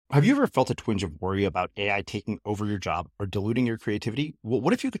Have you ever felt a twinge of worry about AI taking over your job or diluting your creativity? Well,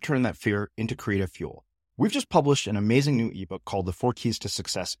 what if you could turn that fear into creative fuel? We've just published an amazing new ebook called The 4 Keys to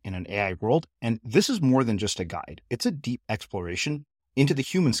Success in an AI World, and this is more than just a guide. It's a deep exploration into the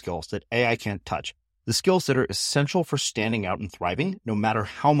human skills that AI can't touch, the skills that are essential for standing out and thriving, no matter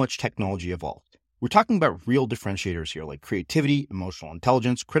how much technology evolves. We're talking about real differentiators here, like creativity, emotional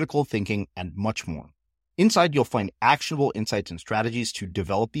intelligence, critical thinking, and much more. Inside, you'll find actionable insights and strategies to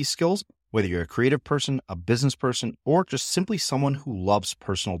develop these skills, whether you're a creative person, a business person, or just simply someone who loves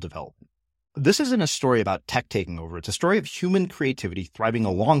personal development. This isn't a story about tech taking over. It's a story of human creativity thriving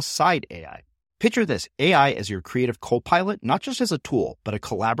alongside AI. Picture this, AI as your creative co-pilot, not just as a tool, but a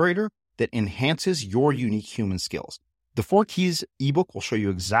collaborator that enhances your unique human skills. The 4 Keys ebook will show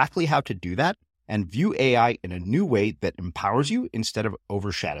you exactly how to do that and view AI in a new way that empowers you instead of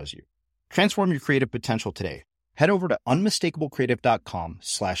overshadows you. Transform your creative potential today. Head over to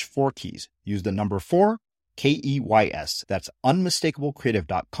unmistakablecreative.com/4keys. Use the number 4, KEYS. That's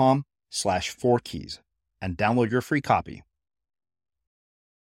unmistakablecreative.com/4keys and download your free copy.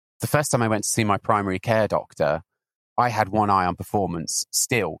 The first time I went to see my primary care doctor, I had one eye on performance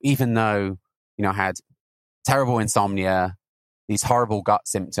still, even though, I had terrible insomnia, these horrible gut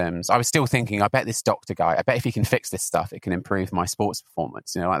symptoms. I was still thinking, I bet this doctor guy, I bet if he can fix this stuff, it can improve my sports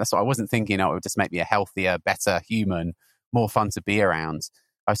performance. That's what I wasn't thinking. It would just make me a healthier, better human, more fun to be around.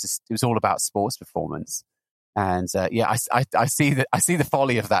 It was all about sports performance. And I see the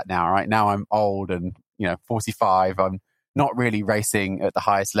folly of that now, right? Now I'm old and, 45. I'm not really racing at the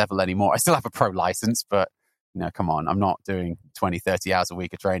highest level anymore. I still have a pro license, but, come on, I'm not doing 20, 30 hours a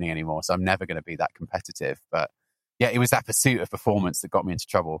week of training anymore. So I'm never going to be that competitive. But yeah, it was that pursuit of performance that got me into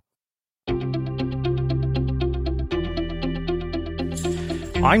trouble.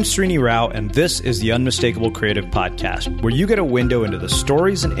 I'm Srini Rao, and this is the Unmistakable Creative Podcast, where you get a window into the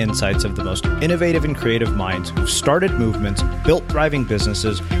stories and insights of the most innovative and creative minds who've started movements, built thriving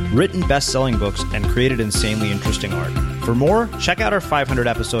businesses, written best-selling books, and created insanely interesting art. For more, check out our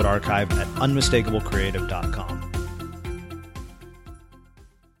 500-episode archive at unmistakablecreative.com.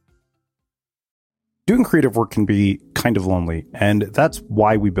 Doing creative work can be kind of lonely, and that's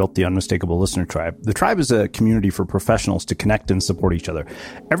why we built the Unmistakable Listener Tribe. The tribe is a community for professionals to connect and support each other.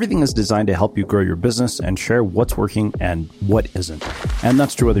 Everything is designed to help you grow your business and share what's working and what isn't. And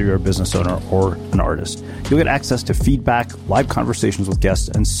that's true whether you're a business owner or an artist. You'll get access to feedback, live conversations with guests,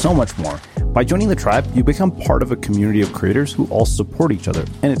 and so much more. By joining the tribe, you become part of a community of creators who all support each other,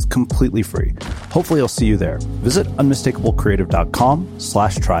 and it's completely free. Hopefully I'll see you there. Visit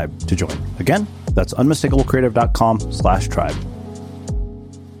unmistakablecreative.com/tribe to join. Again, that's unmistakablecreative.com/tribe.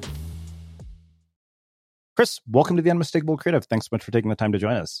 Chris, welcome to the Unmistakable Creative. Thanks so much for taking the time to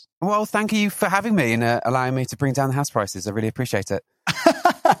join us. Well, thank you for having me and allowing me to bring down the house prices. I really appreciate it.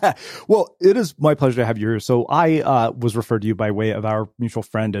 Well, it is my pleasure to have you here. So I was referred to you by way of our mutual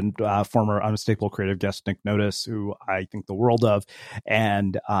friend and former Unmistakable Creative guest, Nick Notice, who I think the world of.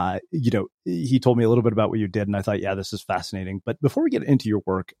 And, he told me a little bit about what you did. And I thought, yeah, this is fascinating. But before we get into your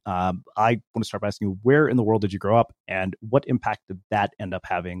work, I want to start by asking you, where in the world did you grow up? And what impact did that end up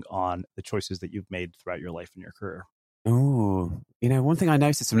having on the choices that you've made throughout your life and your career? Oh, one thing I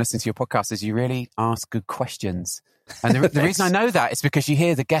noticed from listening to your podcast is you really ask good questions. And the reason I know that is because you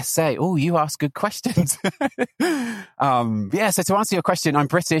hear the guests say, oh, you ask good questions. So to answer your question, I'm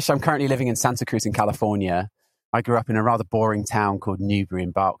British. I'm currently living in Santa Cruz in California. I grew up in a rather boring town called Newbury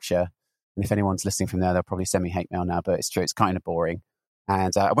in Berkshire. And if anyone's listening from there, they'll probably send me hate mail now, but it's true. It's kind of boring.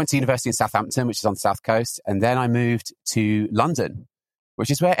 And I went to university in Southampton, which is on the south coast. And then I moved to London, which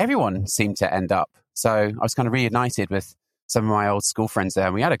is where everyone seemed to end up. So I was kind of reunited with some of my old school friends there.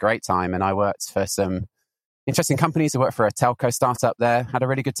 And we had a great time. And I worked for some interesting companies. I worked for a telco startup there, had a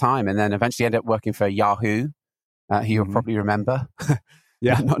really good time. And then eventually ended up working for Yahoo, who you'll probably remember.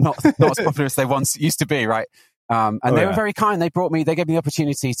 Yeah. not as popular as they once used to be, right? They were very kind. They gave me the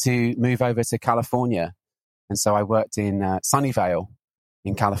opportunity to move over to California. And so I worked in Sunnyvale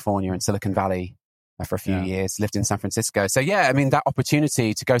in California in Silicon Valley for a few years, lived in San Francisco. So that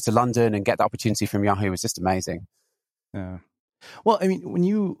opportunity to go to London and get that opportunity from Yahoo was just amazing. Yeah. Well, when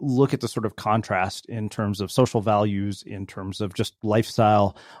you look at the sort of contrast in terms of social values, in terms of just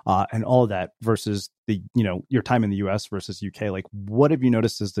lifestyle and all of that versus the, your time in the US versus UK, like what have you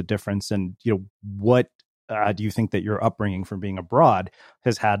noticed as the difference? And, what do you think that your upbringing from being abroad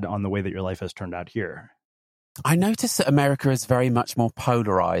has had on the way that your life has turned out here? I noticed that America is very much more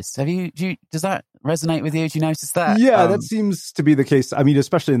polarized. Does that resonate with you? Do you notice that? Yeah, that seems to be the case. I mean,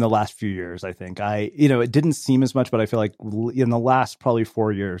 especially in the last few years, I think it didn't seem as much, but I feel like in the last probably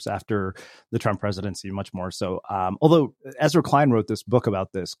 4 years after the Trump presidency, much more so. Although Ezra Klein wrote this book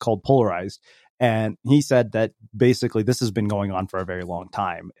about this called Polarized, and he said that basically this has been going on for a very long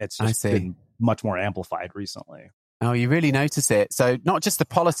time. It's just been much more amplified recently. Oh, you really notice it. So not just the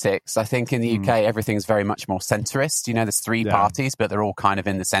politics. I think in the UK, everything's very much more centrist. There's three parties, but they're all kind of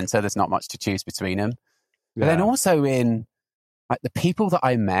in the center. There's not much to choose between them. But then also in the people that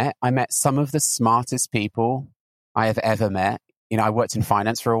I met some of the smartest people I have ever met. I worked in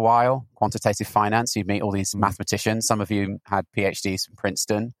finance for a while, quantitative finance. You'd meet all these mathematicians. Some of you had PhDs from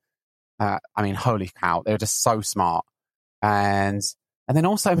Princeton. Holy cow, they were just so smart. And then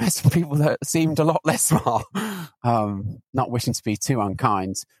also met some people that seemed a lot less smart, not wishing to be too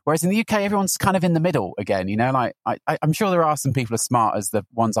unkind. Whereas in the UK, everyone's kind of in the middle again, I'm sure there are some people as smart as the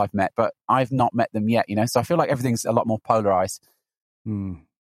ones I've met, but I've not met them yet, So I feel like everything's a lot more polarized.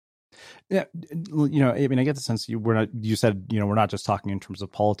 Yeah, I get the sense you said, we're not just talking in terms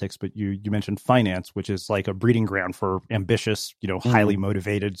of politics, but you mentioned finance, which is like a breeding ground for ambitious, highly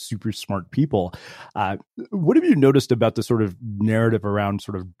motivated, super smart people. What have you noticed about the sort of narrative around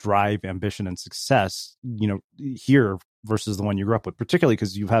sort of drive, ambition, and success, here versus the one you grew up with, particularly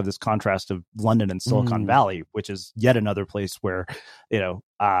because you have this contrast of London and Silicon Valley, which is yet another place where,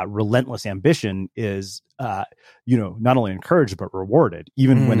 relentless ambition is, not only encouraged, but rewarded,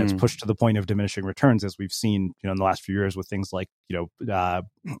 even when it's pushed to the point of diminishing returns, as we've seen, in the last few years with things like,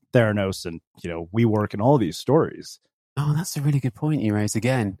 Theranos and, WeWork and all of these stories. Oh, that's a really good point you raise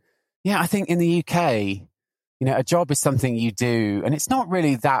again. Yeah, I think in the UK, a job is something you do, and it's not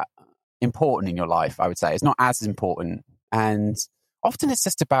really that important in your life, I would say. It's not as important. And often it's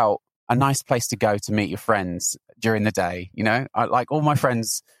just about a nice place to go to meet your friends during the day. Like all my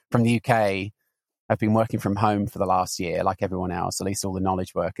friends from the UK have been working from home for the last year, like everyone else, at least all the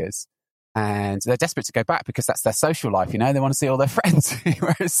knowledge workers. And they're desperate to go back because that's their social life. They want to see all their friends.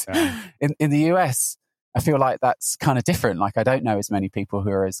 Whereas in the US, I feel like that's kind of different. Like I don't know as many people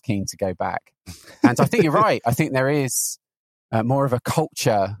who are as keen to go back. And I think you're right. I think there is more of a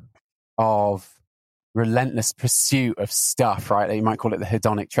culture of relentless pursuit of stuff, right? You might call it the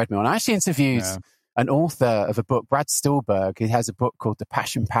hedonic treadmill. And I actually interviewed an author of a book, Brad Stulberg. He has a book called The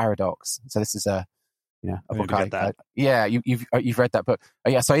Passion Paradox. So this is a book. You've read that book.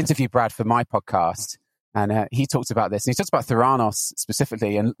 So I interviewed Brad for my podcast, and he talked about this. And he talked about Theranos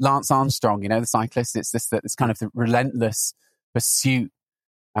specifically, and Lance Armstrong. The cyclist. It's this kind of the relentless pursuit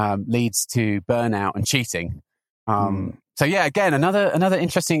leads to burnout and cheating. So yeah, again, another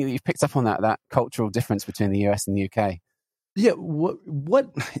interesting that you've picked up on that cultural difference between the US and the UK. Yeah, what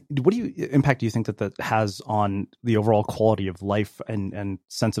impact do you think that has on the overall quality of life and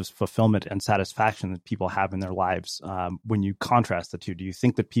sense of fulfillment and satisfaction that people have in their lives when you contrast the two? Do you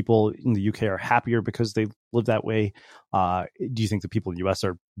think that people in the UK are happier because they live that way? Do you think that people in the US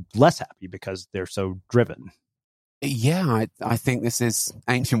are less happy because they're so driven? Yeah, I think this is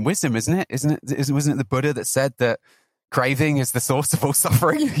ancient wisdom, isn't it? Wasn't it the Buddha that said that craving is the source of all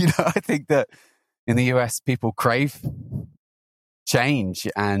suffering? I think that in the US, people crave change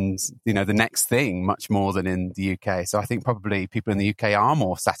and, the next thing much more than in the UK. So I think probably people in the UK are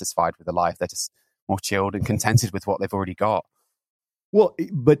more satisfied with their life. They're just more chilled and contented with what they've already got. Well,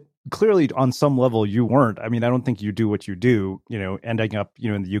 but clearly on some level you weren't. I mean, I don't think you do what you do, ending up,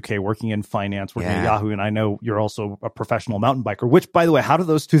 in the UK working in finance, working at Yahoo. And I know you're also a professional mountain biker, which, by the way, how do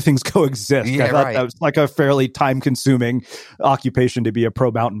those two things coexist? Yeah, I thought that was like a fairly time consuming occupation to be a pro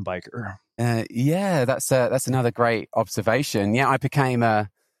mountain biker. That's another great observation. Yeah, I became a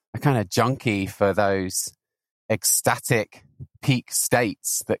kind of junkie for those ecstatic peak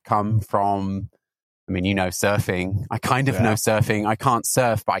states that come from, surfing. I kind of know surfing. I can't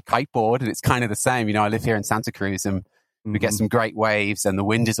surf, but I kiteboard, and it's kind of the same. I live here in Santa Cruz, and we get some great waves, and the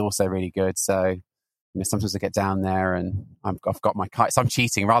wind is also really good. So, sometimes I get down there, and I've got my kite. So I'm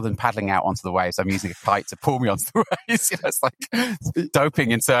cheating. Rather than paddling out onto the waves, I'm using a kite to pull me onto the waves. It's like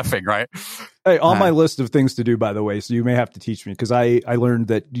doping in surfing, right? Hey, on my list of things to do, by the way, so you may have to teach me, because I learned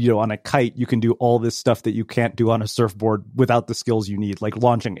that, on a kite, you can do all this stuff that you can't do on a surfboard without the skills you need, like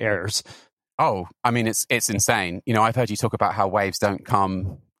launching airs. Oh, it's insane. I've heard you talk about how waves don't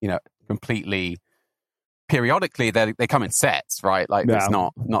come, completely periodically. They come in sets, right? Like it's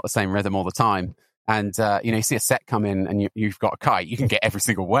not the same rhythm all the time. And, you see a set come in and you've got a kite, you can get every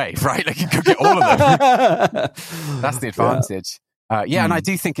single wave, right? Like you can get all of them. That's the advantage. And I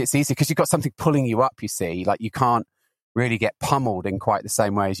do think it's easy because you've got something pulling you up, you see. Like you can't really get pummeled in quite the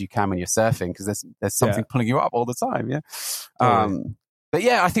same way as you can when you're surfing because there's something pulling you up all the time, But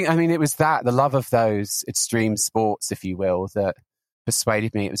yeah, I mean, it was the love of those extreme sports, if you will, that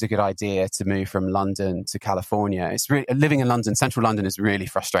persuaded me it was a good idea to move from London to California. It's really, living in London, central London is really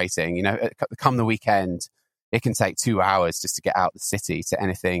frustrating. You know, come the weekend, it can take 2 hours just to get out the city to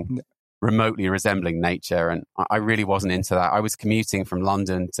anything remotely resembling nature. And I really wasn't into that. I was commuting from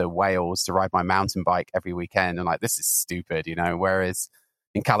London to Wales to ride my mountain bike every weekend. And like, this is stupid, you know, whereas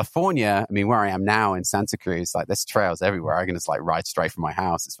in California, I mean, where I am now in Santa Cruz, like there's trails everywhere. I can just like ride straight from my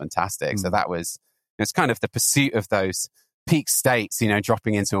house. It's fantastic. So that was, it's kind of the pursuit of those peak states, you know,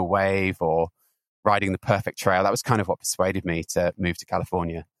 dropping into a wave or riding the perfect trail. That was kind of what persuaded me to move to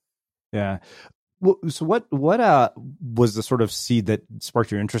California. Yeah. Well, so what was the sort of seed that sparked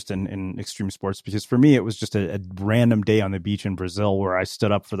your interest in extreme sports? Because for me, it was just a random day on the beach in Brazil where I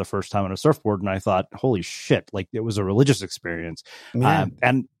stood up for the first time on a surfboard and I thought, holy shit, like it was a religious experience. Yeah.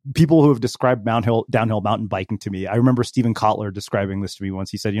 And people who have described downhill mountain biking to me, I remember Stephen Kotler describing this to me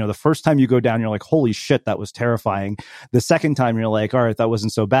once. He said, you know, the first time you go down, you're like, holy shit, that was terrifying. The second time you're like, all right, that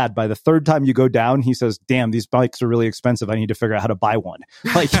wasn't so bad. By the third time you go down, he says, damn, these bikes are really expensive. I need to figure out how to buy one.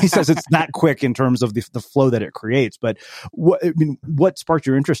 Like he says, it's that quick in terms of the flow that it creates. But what sparked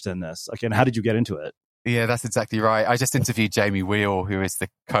your interest in this? Like, and how did you get into it? Yeah, that's exactly right. I just interviewed Jamie Wheel, who is the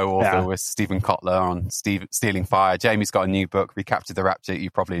co-author with Stephen Kotler on Stealing Fire. Jamie's got a new book, Recapture the Rapture,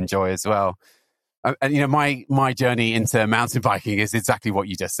 you probably enjoy as well. And, you know, my journey into mountain biking is exactly what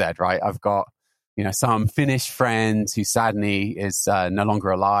you just said, right? I've got, you know, some Finnish friend who sadly is no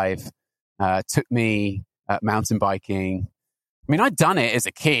longer alive, took me mountain biking. I mean, I'd done it as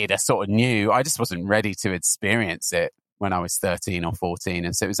a kid. I sort of knew. I just wasn't ready to experience it when I was 13 or 14.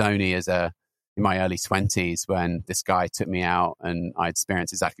 And so it was only in my early 20s when this guy took me out and I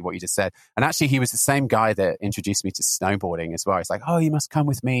experienced exactly what you just said. And actually, he was the same guy that introduced me to snowboarding as well. It's like, oh, you must come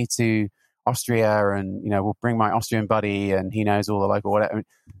with me to Austria and, you know, we'll bring my Austrian buddy and he knows all the local whatever. I mean,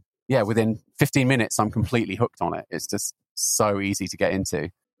 yeah, within 15 minutes, I'm completely hooked on it. It's just so easy to get into.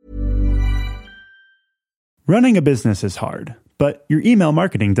 Running a business is hard, but your email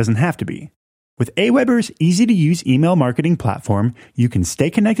marketing doesn't have to be. With Aweber's easy-to-use email marketing platform, you can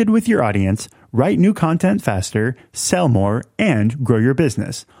stay connected with your audience, write new content faster, sell more, and grow your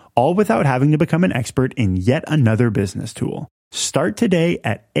business, all without having to become an expert in yet another business tool. Start today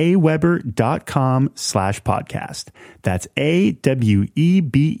at aweber.com/podcast. That's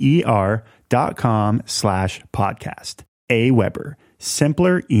AWEBER.com/podcast. Aweber,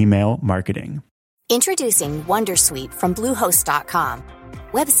 simpler email marketing. Introducing Wondersuite from Bluehost.com.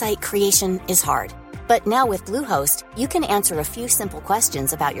 Website creation is hard, but now with Bluehost, you can answer a few simple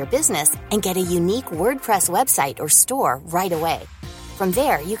questions about your business and get a unique WordPress website or store right away. From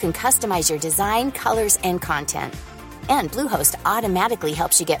there, you can customize your design, colors, and content. And Bluehost automatically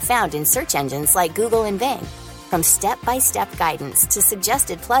helps you get found in search engines like Google and Bing. From step-by-step guidance to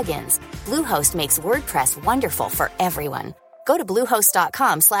suggested plugins, Bluehost makes WordPress wonderful for everyone. Go to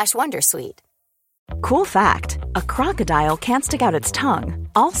bluehost.com/wondersuite. Cool fact, a crocodile can't stick out its tongue.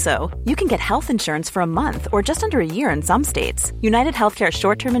 Also, you can get health insurance for a month or just under a year in some states. United Healthcare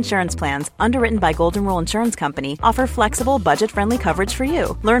short-term insurance plans, underwritten by Golden Rule Insurance Company, offer flexible, budget-friendly coverage for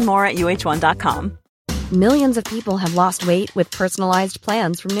you. Learn more at uh1.com. Millions of people have lost weight with personalized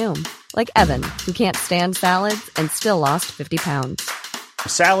plans from Noom. Like Evan, who can't stand salads and still lost 50 pounds.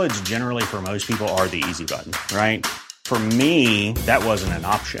 Salads generally for most people are the easy button, right? For me, that wasn't an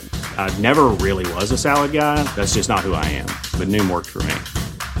option. I never really was a salad guy. That's just not who I am. But Noom worked for me.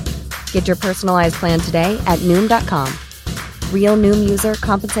 Get your personalized plan today at Noom.com. Real Noom user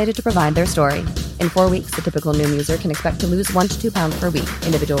compensated to provide their story. In 4 weeks, the typical Noom user can expect to lose 1 to 2 pounds per week.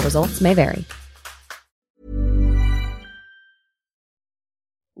 Individual results may vary.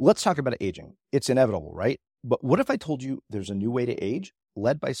 Let's talk about aging. It's inevitable, right? But what if I told you there's a new way to age,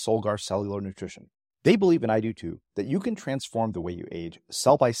 led by Solgar Cellular Nutrition? They believe, and I do too, that you can transform the way you age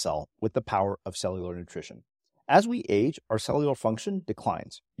cell by cell with the power of cellular nutrition. As we age, our cellular function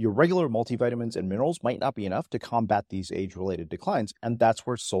declines. Your regular multivitamins and minerals might not be enough to combat these age-related declines, and that's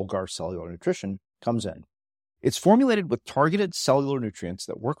where Solgar Cellular Nutrition comes in. It's formulated with targeted cellular nutrients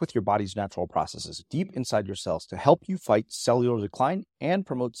that work with your body's natural processes deep inside your cells to help you fight cellular decline and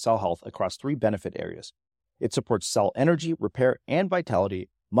promote cell health across 3 benefit areas. It supports cell energy, repair, and vitality,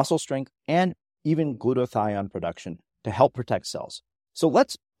 muscle strength, and even glutathione production to help protect cells. So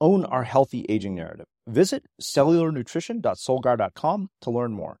let's own our healthy aging narrative. Visit cellularnutrition.solgar.com to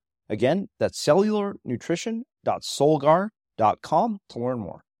learn more. Again, that's cellularnutrition.solgar.com to learn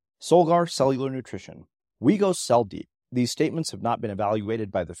more. Solgar Cellular Nutrition. We go cell deep. These statements have not been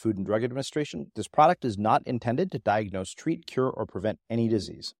evaluated by the Food and Drug Administration. This product is not intended to diagnose, treat, cure, or prevent any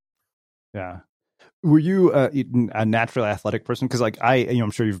disease. Yeah. Were you a naturally athletic person? Because like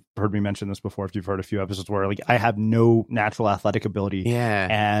I'm sure you've heard me mention this before if you've heard a few episodes where like I have no natural athletic ability. Yeah.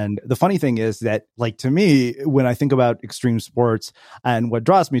 And the funny thing is that like to me, when I think about extreme sports and what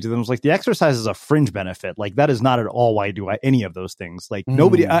draws me to them is like the exercise is a fringe benefit. Like that is not at all why I do any of those things. Like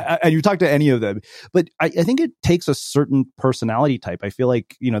nobody, you talk to any of them, but I think it takes a certain personality type. I feel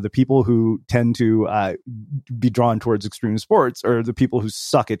like, the people who tend to be drawn towards extreme sports are the people who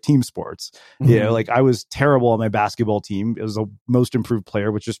suck at team sports. Like I was terrible on my basketball team. It was the most improved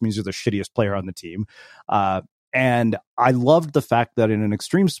player, which just means you're the shittiest player on the team. And I loved the fact that in an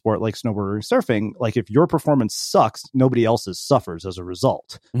extreme sport like snowboarding or surfing, like if your performance sucks, nobody else's suffers as a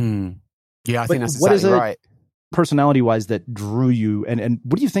result. Yeah, I think that's exactly right. Personality wise that drew you and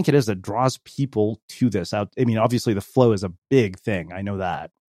what do you think it is that draws people to this out? I mean, obviously the flow is a big thing. I know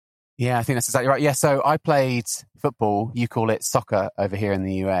that. Yeah, I think that's exactly right. Yeah, so I played football, you call it soccer over here in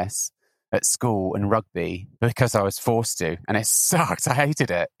the US, at school, and rugby because I was forced to, and it sucked. I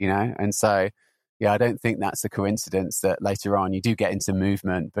hated it, and so yeah, I don't think that's a coincidence that later on you do get into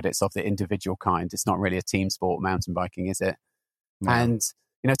movement, but it's of the individual kind. It's not really a team sport, mountain biking, is it? No. And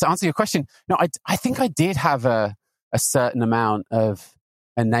to answer your question, no, I think I did have a certain amount of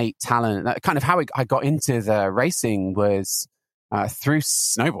innate talent. Kind of how I got into the racing was through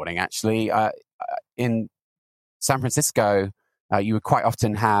snowboarding, actually. In San Francisco, you would quite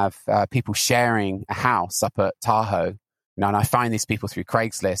often have people sharing a house up at Tahoe. And I find these people through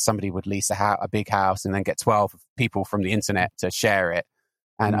Craigslist. Somebody would lease a big house and then get 12 people from the internet to share it.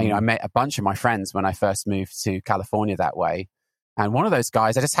 And I met a bunch of my friends when I first moved to California that way. And one of those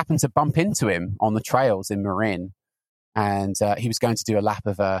guys, I just happened to bump into him on the trails in Marin. And he was going to do a lap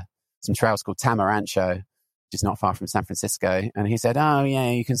of some trails called Tamarancho, which is not far from San Francisco. And he said, oh, yeah,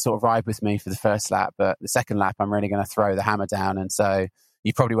 you can sort of ride with me for the first lap, but the second lap, I'm really going to throw the hammer down. And so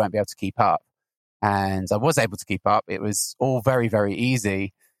you probably won't be able to keep up. And I was able to keep up. It was all very, very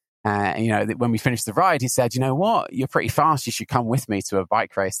easy. When we finished the ride, he said, you know what? You're pretty fast. You should come with me to a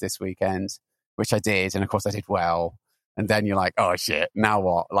bike race this weekend, which I did. And of course I did well. And then you're like, oh shit, now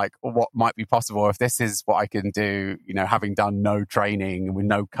what? Like what might be possible if this is what I can do, having done no training and with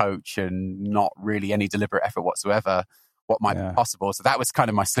no coach and not really any deliberate effort whatsoever, what might be possible? So that was kind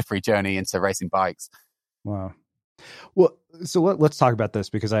of my slippery journey into racing bikes. Wow. Well, so let's talk about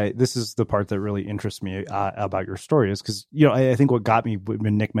this because this is the part that really interests me about your story is because, I think what got me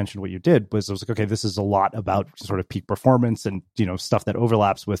when Nick mentioned what you did was I was like, okay, this is a lot about sort of peak performance and, stuff that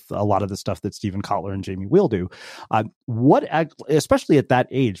overlaps with a lot of the stuff that Steven Kotler and Jamie Wheel do. Especially at that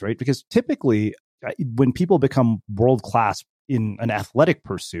age, right? Because typically when people become world-class in an athletic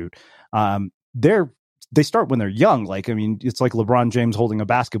pursuit, they start when they're young. Like, I mean, it's like LeBron James holding a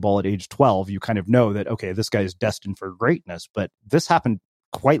basketball at age 12. You kind of know that, okay, this guy is destined for greatness, but this happened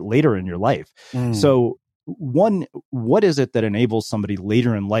quite later in your life. So what is it that enables somebody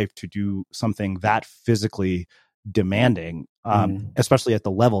later in life to do something that physically demanding, especially at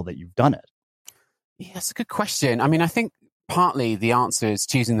the level that you've done it? Yeah, that's a good question. I mean, I think partly the answer is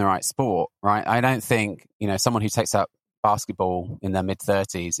choosing the right sport, right? I don't think, someone who takes up basketball in their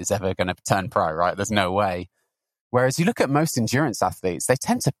mid-30s is ever going to turn pro, right? There's no way. Whereas you look at most endurance athletes, they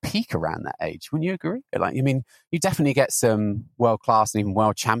tend to peak around that age. Wouldn't you agree? You definitely get some world-class and even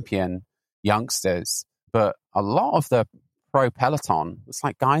world champion youngsters, but a lot of the pro peloton, it's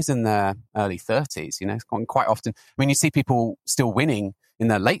like guys in their early 30s, it's quite often. I mean, you see people still winning in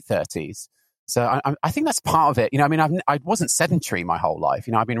their late 30s. So I think that's part of it. I wasn't sedentary my whole life.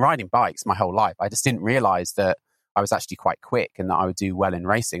 I've been riding bikes my whole life. I just didn't realize that I was actually quite quick and that I would do well in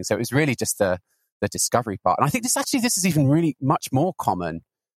racing. So it was really just the discovery part. And I think this is even really much more common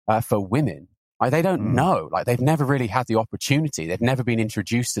for women. They don't know, they've never really had the opportunity. They've never been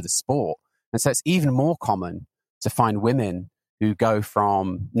introduced to the sport. And so it's even more common to find women who go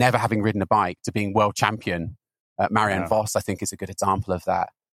from never having ridden a bike to being world champion. Marianne Vos, I think, is a good example of that.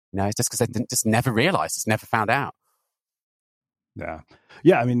 It's just because they didn't just never realized, just never found out.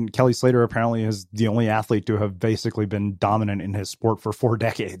 Yeah. I mean, Kelley Slater apparently is the only athlete to have basically been dominant in his sport for 4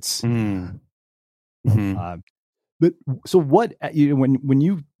 decades. But so what, when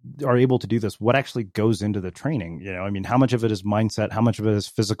you are able to do this, what actually goes into the training? I mean, how much of it is mindset? How much of it is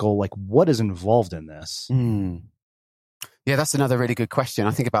physical? Like what is involved in this? Yeah, that's another really good question.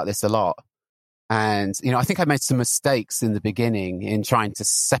 I think about this a lot. And, I think I made some mistakes in the beginning in trying to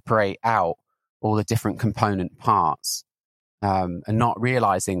separate out all the different component parts. And not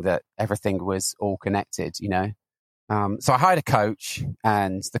realizing that everything was all connected, So I hired a coach,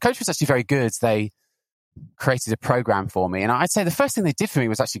 and the coach was actually very good. They created a program for me. And I'd say the first thing they did for me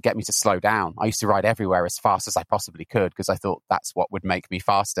was actually get me to slow down. I used to ride everywhere as fast as I possibly could because I thought that's what would make me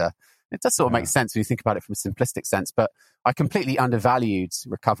faster. It does sort of make sense when you think about it from a simplistic sense, but I completely undervalued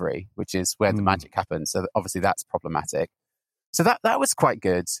recovery, which is where the magic happens. So obviously that's problematic. So that was quite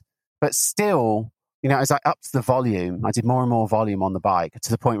good. But still, as I upped the volume, I did more and more volume on the bike to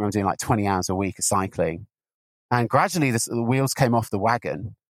the point where I'm doing like 20 hours a week of cycling. And gradually the wheels came off the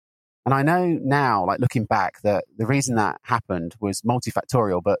wagon. And I know now, like looking back, that the reason that happened was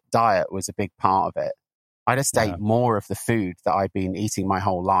multifactorial, but diet was a big part of it. I just ate more of the food that I'd been eating my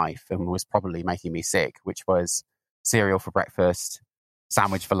whole life and was probably making me sick, which was cereal for breakfast,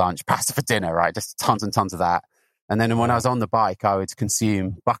 sandwich for lunch, pasta for dinner, right? Just tons and tons of that. And then when I was on the bike, I would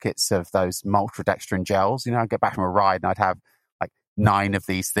consume buckets of those maltodextrin gels. I'd get back from a ride and I'd have like 9 of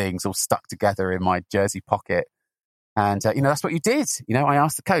these things all stuck together in my jersey pocket. And, that's what you did. I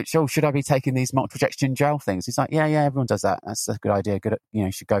asked the coach, should I be taking these maltodextrin gel things? He's like, yeah, everyone does that. That's a good idea.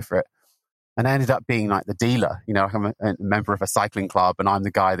 You should go for it. And I ended up being like the dealer. I'm a member of a cycling club and I'm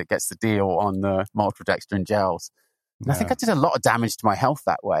the guy that gets the deal on the maltodextrin gels. And I think I did a lot of damage to my health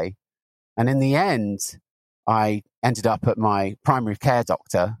that way. And in the end, I ended up at my primary care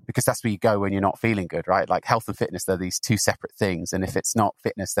doctor, because that's where you go when you're not feeling good, right? Like health and fitness, they're these two separate things. And if it's not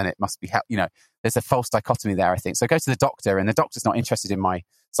fitness, then it must be health. There's a false dichotomy there, I think. So I go to the doctor and the doctor's not interested in my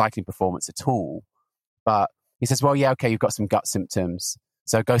cycling performance at all. But he says, well, yeah, okay, you've got some gut symptoms.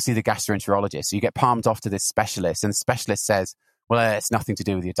 So go see the gastroenterologist. So you get palmed off to this specialist, and the specialist says, well, it's nothing to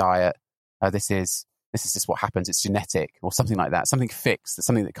do with your diet. This is just what happens. It's genetic or something like that. Something fixed,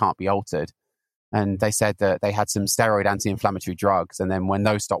 something that can't be altered. And they said that they had some steroid anti-inflammatory drugs. And then when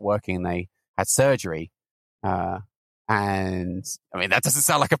those stopped working, they had surgery. And I mean, that doesn't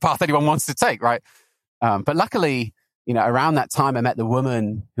sound like a path anyone wants to take, right? But luckily, around that time, I met the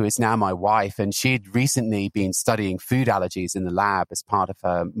woman who is now my wife, and she'd recently been studying food allergies in the lab as part of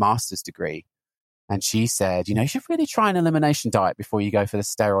her master's degree. And she said, you should really try an elimination diet before you go for the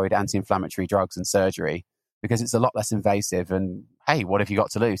steroid anti-inflammatory drugs and surgery, because it's a lot less invasive. And hey, what have you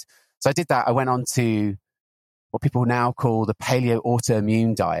got to lose? So I did that. I went on to what people now call the paleo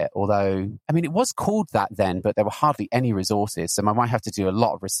autoimmune diet, although, I mean, it was called that then, but there were hardly any resources. So my wife had to do a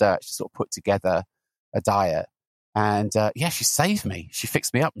lot of research to sort of put together a diet. And she saved me. She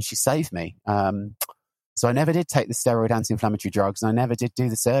fixed me up and she saved me. So I never did take the steroid anti-inflammatory drugs, and I never did do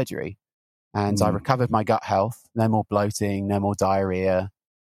the surgery. And I recovered my gut health, no more bloating, no more diarrhea.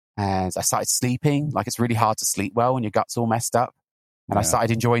 And I started sleeping. Like, it's really hard to sleep well when your gut's all messed up. And I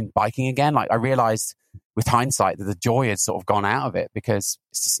started enjoying biking again. Like, I realized with hindsight that the joy had sort of gone out of it, because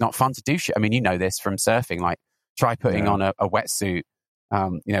it's just not fun to do shit. I mean, this from surfing. Like, try putting on a wetsuit,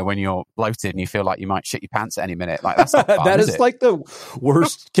 when you're bloated and you feel like you might shit your pants at any minute. Like, that's not fun, that is like the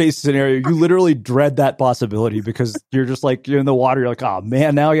worst case scenario. You literally dread that possibility, because you're just like, you're in the water. You're like, oh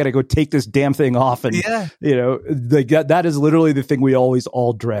man, now I got to go take this damn thing off. And, that is literally the thing we always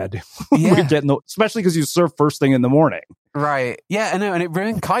all dread. Especially because you surf first thing in the morning. Right. Yeah, I know. And it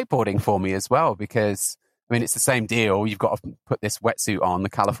ruined kiteboarding for me as well, because, I mean, it's the same deal. You've got to put this wetsuit on. The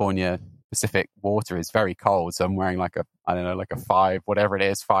California Pacific water is very cold. So I'm wearing like a 5, whatever it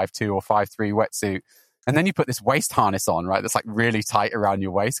is, 5'2" or 5'3" wetsuit. And then you put this waist harness on, right? That's like really tight around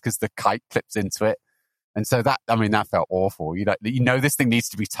your waist because the kite clips into it. And so that felt awful. This thing needs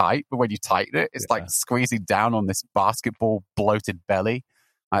to be tight, but when you tighten it, it's like squeezing down on this basketball bloated belly.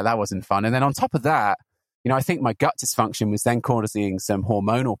 Like, that wasn't fun. And then on top of that, I think my gut dysfunction was then causing some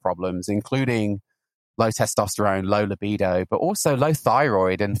hormonal problems, including low testosterone, low libido, but also low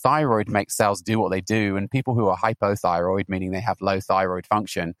thyroid. And thyroid makes cells do what they do. And people who are hypothyroid, meaning they have low thyroid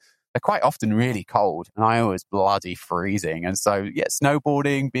function, they're quite often really cold. And I was bloody freezing. And so,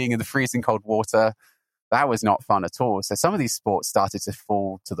 snowboarding, being in the freezing cold water, that was not fun at all. So some of these sports started to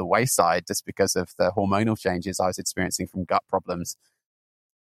fall to the wayside just because of the hormonal changes I was experiencing from gut problems.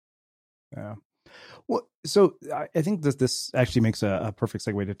 Yeah. Well, so I think this actually makes a perfect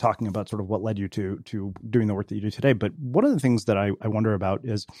segue to talking about sort of what led you to doing the work that you do today. But one of the things that I wonder about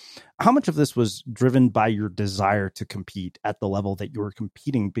is how much of this was driven by your desire to compete at the level that you were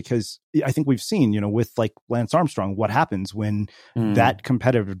competing? Because I think we've seen, with like Lance Armstrong, what happens when that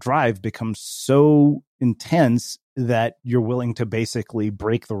competitive drive becomes so intense that you're willing to basically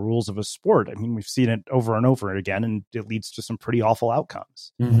break the rules of a sport. I mean, we've seen it over and over again, and it leads to some pretty awful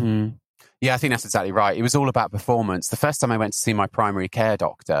outcomes. Mm-hmm. Yeah, I think that's exactly right. It was all about performance. The first time I went to see my primary care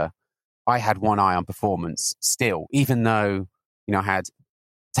doctor, I had one eye on performance still, even though, I had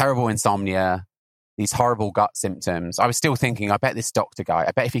terrible insomnia, these horrible gut symptoms. I was still thinking, I bet this doctor guy,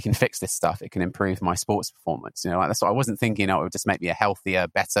 I bet if he can fix this stuff, it can improve my sports performance. That's what I wasn't thinking. It would just make me a healthier,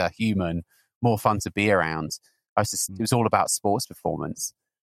 better human, more fun to be around. It was all about sports performance.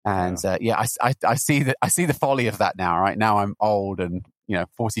 And I see the folly of that now, right? Now I'm old and,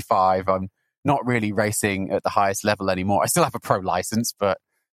 45. I'm not really racing at the highest level anymore. I still have a pro license, but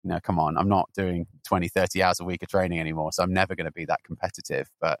come on, I'm not doing 20, 30 hours a week of training anymore. So I'm never going to be that competitive.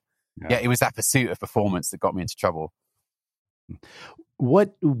 But yeah, it was that pursuit of performance that got me into trouble.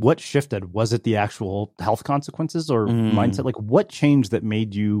 What shifted? Was it the actual health consequences or mindset? Like, what changed that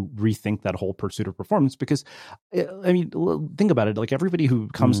made you rethink that whole pursuit of performance? Because, I mean, think about it. Like, everybody who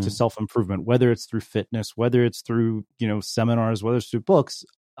comes to self-improvement, whether it's through fitness, whether it's through, seminars, whether it's through books,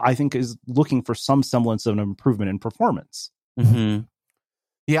 I think is looking for some semblance of an improvement in performance. Mm-hmm.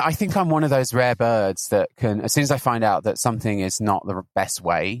 Yeah, I think I'm one of those rare birds that can, as soon as I find out that something is not the best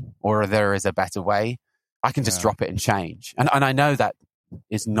way or there is a better way, I can just drop it and change. And I know that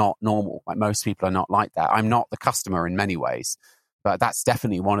is not normal. Like, most people are not like that. I'm not the customer in many ways, but that's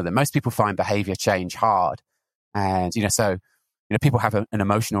definitely one of them. Most people find behavior change hard. And, people have an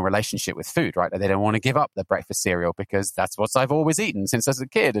emotional relationship with food, right? They don't want to give up their breakfast cereal because that's what I've always eaten since I was a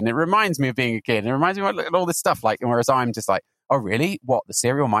kid. And it reminds me of being a kid. And it reminds me of all this stuff. Like, whereas I'm just like, oh, really? What? The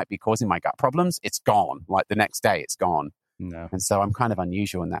cereal might be causing my gut problems? It's gone. Like, the next day, it's gone. No. And so I'm kind of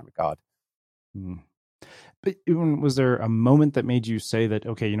unusual in that regard. But was there a moment that made you say that,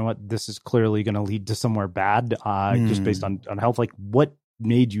 okay, you know what, this is clearly going to lead to somewhere bad, just based on health? Like, what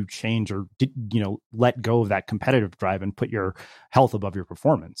made you change or let go of that competitive drive and put your health above your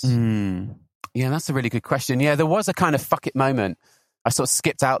performance? Yeah, that's a really good question. Yeah, there was a kind of fuck it moment. I sort of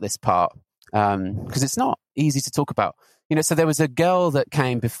skipped out this part because it's not easy to talk about. So there was a girl that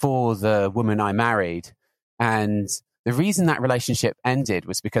came before the woman I married, and the reason that relationship ended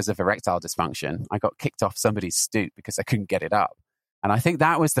was because of erectile dysfunction. I got kicked off somebody's stoop because I couldn't get it up. And I think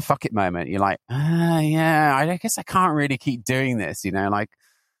that was the fuck it moment. You're like, I guess I can't really keep doing this. Like,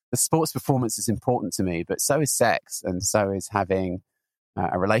 the sports performance is important to me, but so is sex, and so is having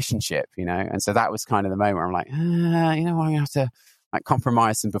a relationship, And so that was kind of the moment where I'm like, I'm going to have to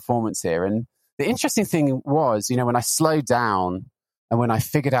compromise some performance here. And the interesting thing was, when I slowed down and when I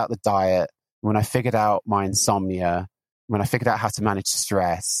figured out the diet, when I figured out my insomnia, when I figured out how to manage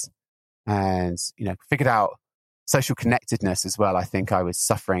stress and, figured out social connectedness as well. I think I was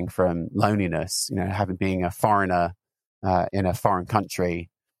suffering from loneliness, being a foreigner in a foreign country,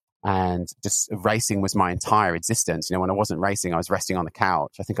 and just racing was my entire existence. When I wasn't racing, I was resting on the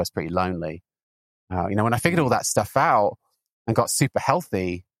couch. I think I was pretty lonely. When I figured all that stuff out and got super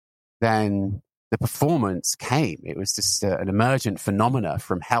healthy, then the performance came. It was just an emergent phenomena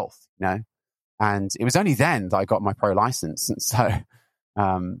from health, And it was only then that I got my pro license. And so,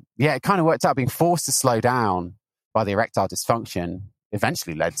 it kind of worked out. Being forced to slow down by the erectile dysfunction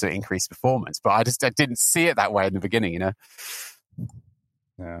eventually led to increased performance. But I didn't see it that way in the beginning,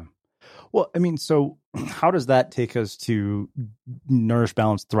 Yeah. Well, I mean, so how does that take us to Nourish,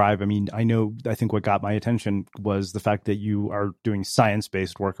 Balance, Thrive? I mean, I think what got my attention was the fact that you are doing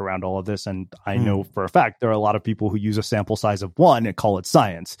science-based work around all of this. And I know for a fact there are a lot of people who use a sample size of 1 and call it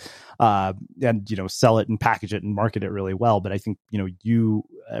science, and, sell it and package it and market it really well. But I think, you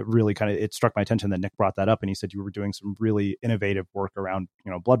really it struck my attention that Nick brought that up, and he said you were doing some really innovative work around,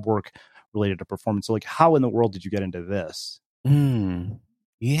 blood work related to performance. So, like, how in the world did you get into this?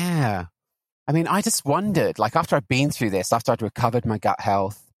 Yeah. I mean, I just wondered, like, after I'd been through this, after I'd recovered my gut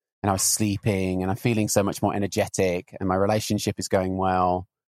health and I was sleeping and I'm feeling so much more energetic and my relationship is going well.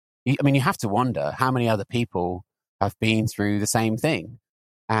 You have to wonder how many other people have been through the same thing.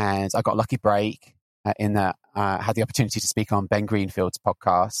 And I got a lucky break in that I had the opportunity to speak on Ben Greenfield's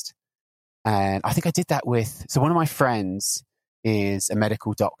podcast. And I think I did that so one of my friends is a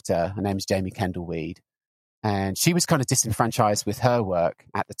medical doctor. Her name's Jamie Kendall-Weed. And she was kind of disenfranchised with her work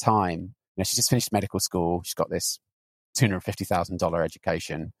at the time. She just finished medical school. She's got this $250,000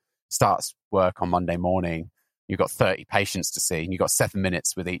 education, starts work on Monday morning. You've got 30 patients to see and you've got 7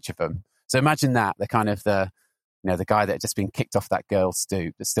 minutes with each of them. So imagine that, the kind of the guy that had just been kicked off that girl's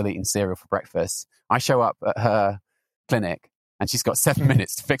stoop that's still eating cereal for breakfast. I show up at her clinic and she's got 7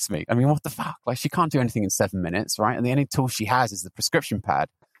 minutes to fix me. I mean, what the fuck? Like, she can't do anything in 7 minutes, right? And the only tool she has is the prescription pad.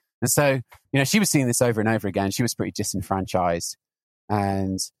 And so, she was seeing this over and over again. She was pretty disenfranchised.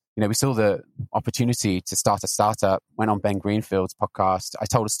 And, we saw the opportunity to start a startup, went on Ben Greenfield's podcast. I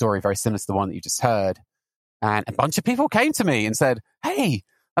told a story very similar to the one that you just heard. And a bunch of people came to me and said, hey,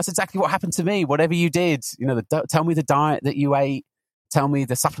 that's exactly what happened to me. Whatever you did, tell me the diet that you ate. Tell me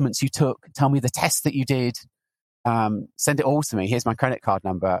the supplements you took. Tell me the tests that you did. Send it all to me. Here's my credit card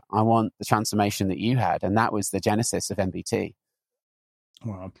number. I want the transformation that you had. And that was the genesis of MBT.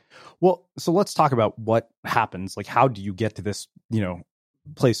 Wow. Well, so let's talk about what happens. Like, how do you get to this,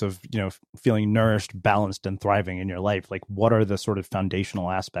 place of, feeling nourished, balanced, and thriving in your life? Like, what are the sort of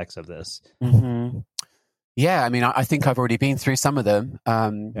foundational aspects of this? Mm-hmm. Yeah, I mean, I think I've already been through some of them.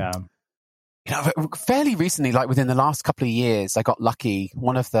 Fairly recently, like within the last couple of years, I got lucky.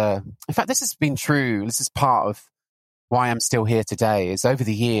 In fact, this has been true. This is part of why I'm still here today, is over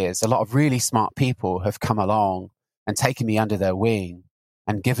the years, a lot of really smart people have come along and taken me under their wing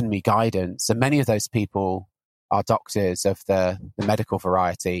and given me guidance. And many of those people are doctors of the medical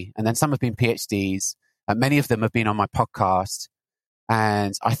variety. And then some have been PhDs, and many of them have been on my podcast.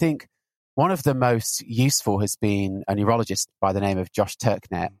 And I think one of the most useful has been a neurologist by the name of Josh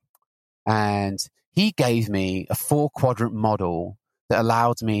Turknet. And he gave me a 4-quadrant model that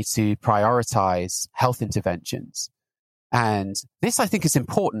allowed me to prioritize health interventions. And this, I think, is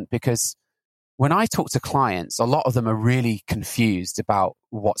important because when I talk to clients, a lot of them are really confused about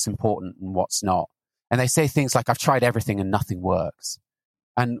what's important and what's not. And they say things like, I've tried everything and nothing works.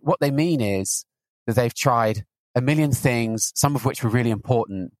 And what they mean is that they've tried a million things, some of which were really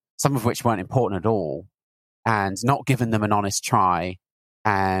important, some of which weren't important at all, and not given them an honest try,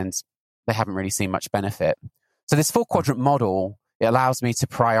 and they haven't really seen much benefit. So this 4-quadrant model, it allows me to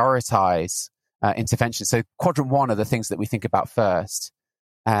prioritize interventions. So quadrant 1 are the things that we think about first.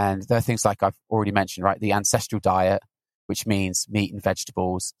 And there are things like I've already mentioned, right? The ancestral diet, which means meat and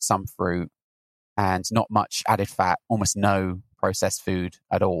vegetables, some fruit, and not much added fat, almost no processed food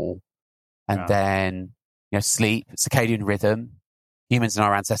at all. And then, sleep, circadian rhythm. Humans and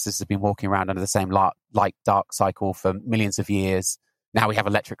our ancestors have been walking around under the same light dark cycle for millions of years. Now we have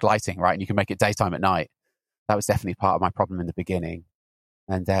electric lighting, right? And you can make it daytime at night. That was definitely part of my problem in the beginning.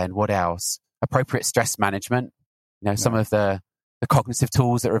 And then what else? Appropriate stress management. Some of the cognitive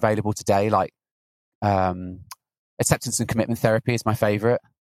tools that are available today, like acceptance and commitment therapy is my favorite.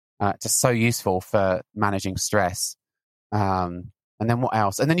 Just so useful for managing stress. And then what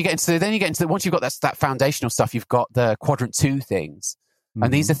else? And then you get into once you've got that foundational stuff, you've got the quadrant 2 things. Mm-hmm.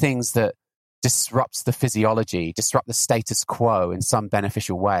 And these are things that disrupt the physiology, disrupt the status quo in some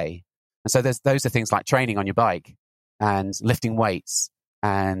beneficial way. And so those are things like training on your bike and lifting weights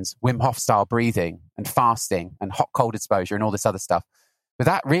and Wim Hof style breathing and fasting and hot cold exposure and all this other stuff. But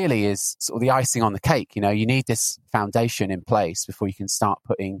that really is sort of the icing on the cake. You need this foundation in place before you can start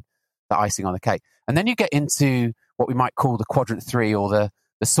putting the icing on the cake. And then you get into what we might call the quadrant 3 or the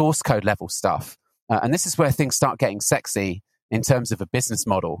source code level stuff. And this is where things start getting sexy in terms of a business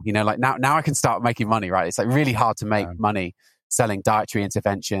model. Like now I can start making money, right? It's like really hard to make money selling dietary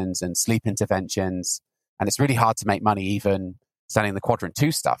interventions and sleep interventions. And it's really hard to make money even selling the quadrant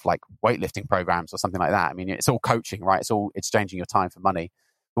 2 stuff like weightlifting programs or something like that. I mean, it's all coaching, right? It's all exchanging your time for money.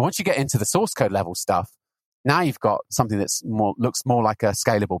 But once you get into the source code level stuff, now you've got something that's looks more like a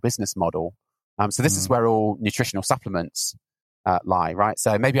scalable business model. So this is where all nutritional supplements lie, right?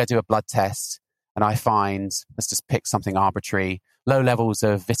 So maybe I do a blood test and I find, let's just pick something arbitrary, low levels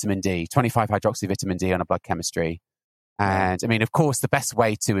of vitamin D, 25 hydroxy vitamin D on a blood chemistry. And I mean, of course, the best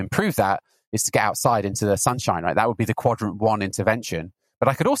way to improve that is to get outside into the sunshine, right? That would be the quadrant 1 intervention. But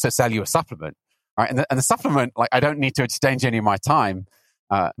I could also sell you a supplement, right? And the supplement, like I don't need to exchange any of my time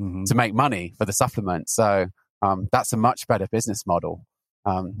to make money for the supplement. So that's a much better business model.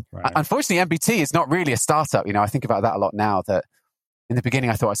 Unfortunately, MBT is not really a startup. I think about that a lot now, that in the beginning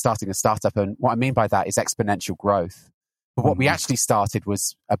I thought I was starting a startup. And what I mean by that is exponential growth. But what we actually started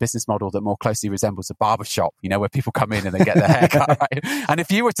was a business model that more closely resembles a barbershop, where people come in and they get their hair cut, right? And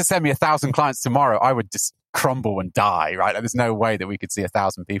if you were to send me 1,000 clients tomorrow, I would just crumble and die, right? There's no way that we could see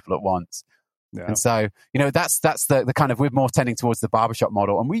 1,000 people at once. Yeah. And so, that's the kind of, we're more tending towards the barbershop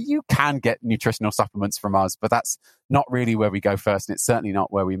model. And you can get nutritional supplements from us, but that's not really where we go first. And it's certainly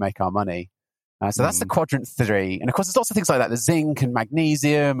not where we make our money. So that's the quadrant 3. And of course, there's lots of things like that, the zinc and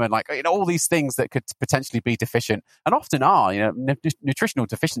magnesium and all these things that could potentially be deficient and often are, nutritional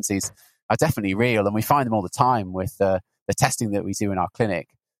deficiencies are definitely real. And we find them all the time with the testing that we do in our clinic,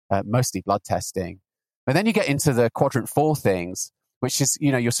 mostly blood testing. But then you get into the quadrant 4 things, which is,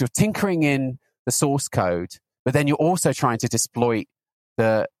 you're sort of tinkering in the source code, but then you're also trying to exploit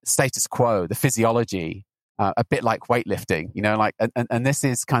the status quo, the physiology, a bit like weightlifting, and this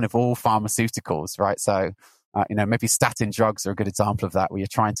is kind of all pharmaceuticals, right? So, maybe statin drugs are a good example of that, where you're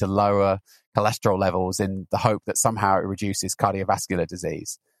trying to lower cholesterol levels in the hope that somehow it reduces cardiovascular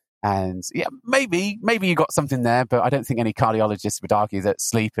disease. And yeah, maybe you got something there, but I don't think any cardiologist would argue that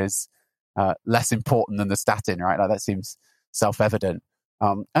sleep is less important than the statin, right? Like that seems self-evident.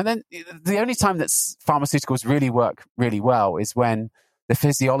 And then the only time that pharmaceuticals really work really well is when the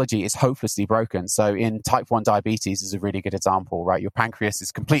physiology is hopelessly broken. So in type 1 diabetes is a really good example, right? Your pancreas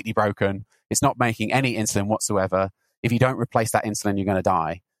is completely broken. It's not making any insulin whatsoever. If you don't replace that insulin, you're going to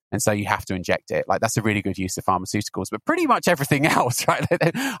die. And so you have to inject it. Like, that's a really good use of pharmaceuticals, but pretty much everything else, right?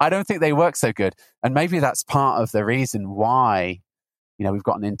 I don't think they work so good. And maybe that's part of the reason why, we've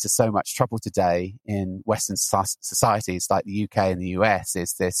gotten into so much trouble today in Western societies like the UK and the US,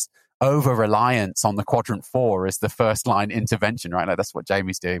 is this over-reliance on the quadrant 4 as the first line intervention, right? Like, that's what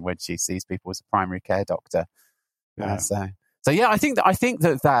Jamie's doing when she sees people as a primary care doctor. Yeah. I think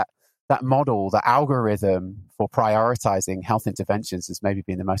that model, the algorithm for prioritizing health interventions has maybe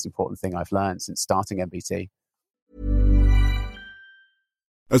been the most important thing I've learned since starting MBT.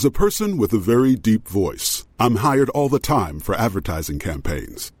 As a person with a very deep voice, I'm hired all the time for advertising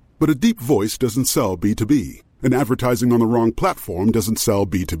campaigns. But a deep voice doesn't sell B2B, and advertising on the wrong platform doesn't sell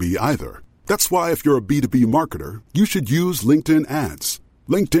B2B either. That's why if you're a B2B marketer, you should use LinkedIn ads.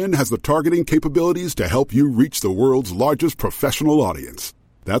 LinkedIn has the targeting capabilities to help you reach the world's largest professional audience.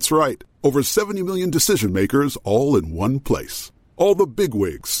 That's right. Over 70 million decision makers all in one place. All the big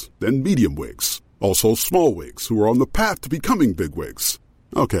wigs, then medium wigs. Also small wigs who are on the path to becoming big wigs.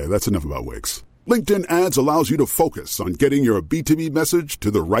 Okay, that's enough about wigs. LinkedIn ads allows you to focus on getting your B2B message to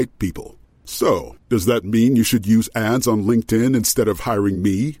the right people. So, does that mean you should use ads on LinkedIn instead of hiring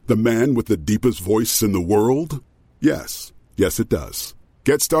me, the man with the deepest voice in the world? Yes. Yes, it does.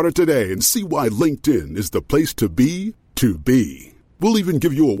 Get started today and see why LinkedIn is the place to be to be. We'll even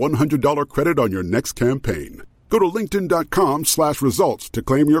give you a $100 credit on your next campaign. Go to linkedin.com/results to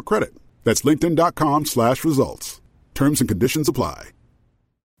claim your credit. That's linkedin.com/results. Terms and conditions apply.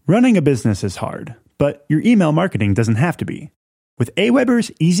 Running a business is hard, but your email marketing doesn't have to be. With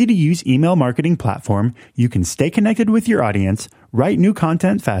Aweber's easy-to-use email marketing platform, you can stay connected with your audience, write new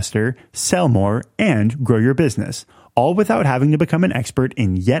content faster, sell more, and grow your business, all without having to become an expert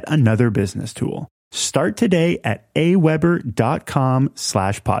in yet another business tool. Start today at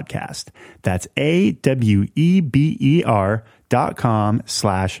aweber.com/podcast. That's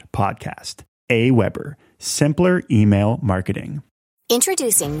AWEBER.com/podcast. Aweber, simpler email marketing.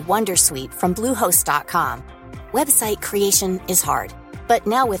 Introducing Wondersuite from Bluehost.com. Website creation is hard, but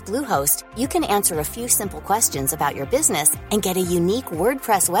now with Bluehost, you can answer a few simple questions about your business and get a unique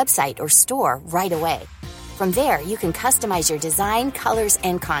WordPress website or store right away. From there, you can customize your design, colors,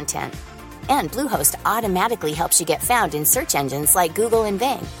 and content. And Bluehost automatically helps you get found in search engines like Google and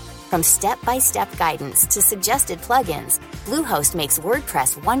Bing. From step-by-step guidance to suggested plugins, Bluehost makes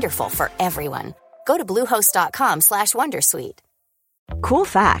WordPress wonderful for everyone. Go to bluehost.com/wondersuite. Cool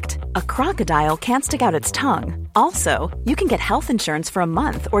fact, a crocodile can't stick out its tongue. Also, you can get health insurance for a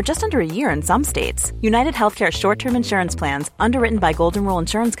month or just under a year in some states. United Healthcare short-term insurance plans, underwritten by Golden Rule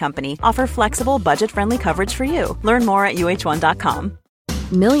Insurance Company, offer flexible, budget-friendly coverage for you. Learn more at uh1.com.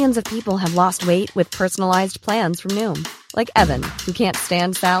 Millions of people have lost weight with personalized plans from Noom. Like Evan, who can't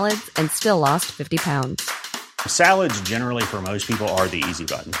stand salads and still lost 50 pounds. Salads generally for most people are the easy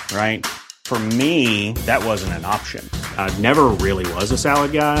button, right? For me, that wasn't an option. I never really was a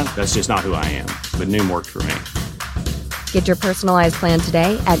salad guy. That's just not who I am. But Noom worked for me. Get your personalized plan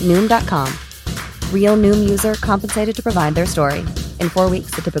today at Noom.com. Real Noom user compensated to provide their story. In 4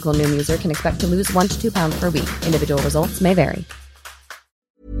 weeks, the typical Noom user can expect to lose 1 to 2 pounds per week. Individual results may vary.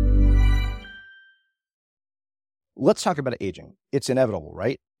 Let's talk about aging. It's inevitable,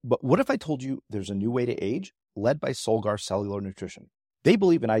 right? But what if I told you there's a new way to age, led by Solgar Cellular Nutrition? They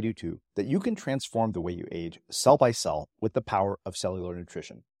believe, and I do too, that you can transform the way you age cell by cell with the power of cellular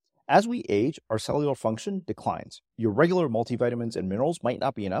nutrition. As we age, our cellular function declines. Your regular multivitamins and minerals might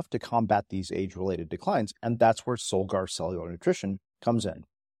not be enough to combat these age-related declines, and that's where Solgar Cellular Nutrition comes in.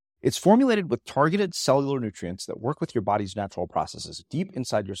 It's formulated with targeted cellular nutrients that work with your body's natural processes deep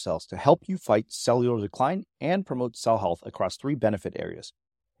inside your cells to help you fight cellular decline and promote cell health across 3 benefit areas.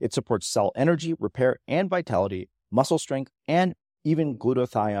 It supports cell energy, repair, and vitality, muscle strength, and even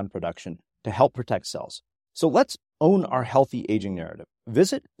glutathione production to help protect cells. So let's own our healthy aging narrative.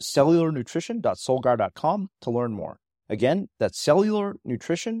 Visit cellularnutrition.solgar.com to learn more. Again, that's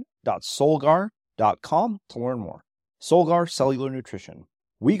cellularnutrition.solgar.com to learn more. Solgar Cellular Nutrition.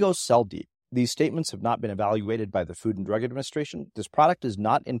 We go cell deep. These statements have not been evaluated by the Food and Drug Administration. This product is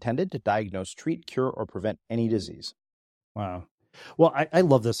not intended to diagnose, treat, cure, or prevent any disease. Wow. Well, I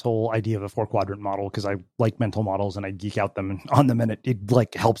love this whole idea of a 4-quadrant model because I like mental models and I geek out on them, and it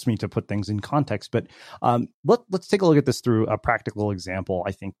like helps me to put things in context. But let's take a look at this through a practical example,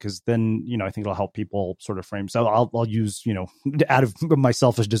 I think, because then, I think it'll help people sort of frame. So I'll use, out of my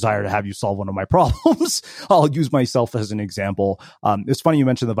selfish desire to have you solve one of my problems, I'll use myself as an example. It's funny you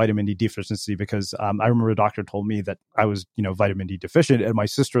mentioned the vitamin D deficiency because I remember a doctor told me that I was, vitamin D deficient, and my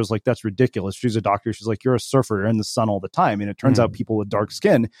sister was like, "That's ridiculous." She's a doctor. She's like, "You're a surfer. You're in the sun all the time." And it turns out people with dark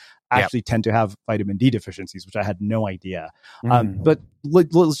skin actually tend to have vitamin D deficiencies, which I had no idea. But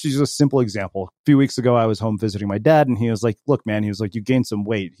let's use a simple example. A few weeks ago, I was home visiting my dad, and he was like, look, man, he was like, you gained some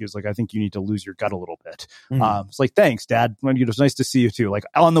weight. He was like, I think you need to lose your gut a little bit. It's like, thanks, Dad. It was nice to see you too. Like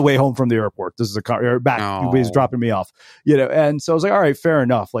on the way home from the airport, this is a car back. He was dropping me off, and so I was like, all right, fair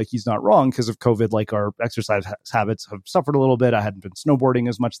enough. Like he's not wrong, because of COVID, like our exercise habits have suffered a little bit. I hadn't been snowboarding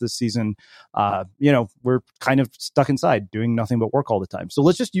as much this season. We're kind of stuck inside doing nothing but work all the time. So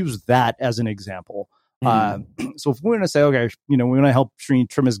let's just use that as an example. So if we're going to say, okay, we're going to help Srini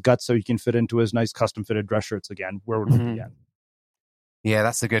trim his gut so he can fit into his nice custom fitted dress shirts again, where would we begin? Yeah,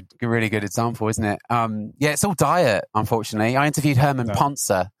 that's a really good example, isn't it? It's all diet, unfortunately. I interviewed Herman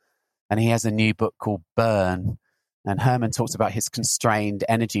Poncer, and he has a new book called Burn. And Herman talks about his constrained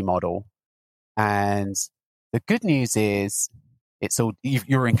energy model. And the good news is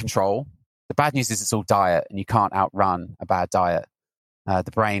you're in control. The bad news is it's all diet, and you can't outrun a bad diet.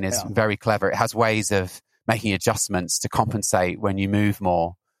 The brain is very clever. It has ways of making adjustments to compensate when you move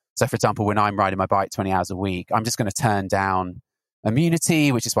more. So, for example, when I'm riding my bike 20 hours a week, I'm just going to turn down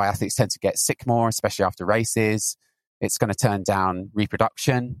immunity, which is why athletes tend to get sick more, especially after races. It's going to turn down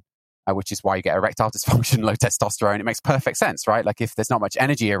reproduction, which is why you get erectile dysfunction, low testosterone. It makes perfect sense, right? Like if there's not much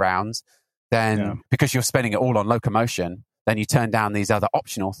energy around, then because you're spending it all on locomotion, then you turn down these other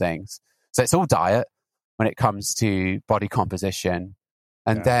optional things. So it's all diet when it comes to body composition.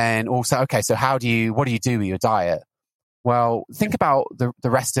 And then also, okay, so what do you do with your diet? Well, think about the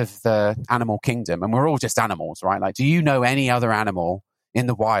rest of the animal kingdom, and we're all just animals, right? Like, do you know any other animal in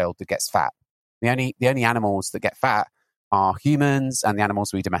the wild that gets fat? The only animals that get fat are humans and the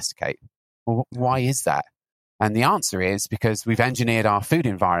animals we domesticate. Well, why is that? And the answer is because we've engineered our food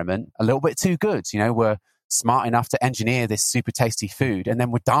environment a little bit too good. We're smart enough to engineer this super tasty food, and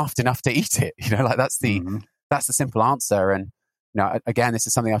then we're daft enough to eat it. That's the simple answer. And again, this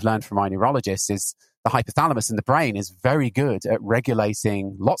is something I've learned from my neurologist, is the hypothalamus in the brain is very good at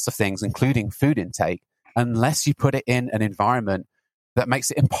regulating lots of things, including food intake, unless you put it in an environment that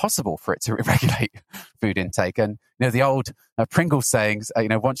makes it impossible for it to regulate food intake. And, the old Pringles sayings,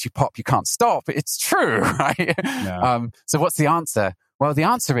 once you pop, you can't stop. It's true, right? Yeah. So what's the answer? Well, the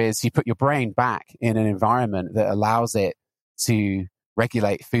answer is you put your brain back in an environment that allows it to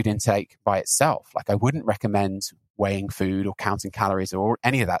regulate food intake by itself. Like, I wouldn't recommend weighing food or counting calories or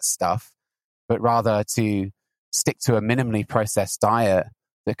any of that stuff, but rather to stick to a minimally processed diet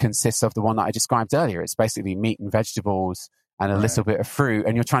that consists of the one that I described earlier. It's basically meat and vegetables and a little bit of fruit,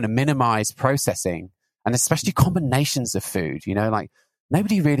 and you're trying to minimize processing, and especially combinations of food. Like,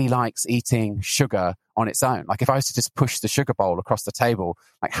 nobody really likes eating sugar on its own. Like, if I was to just push the sugar bowl across the table,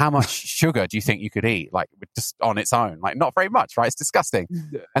 like, how much sugar do you think you could eat, like, just on its own? Like, not very much, right? It's disgusting.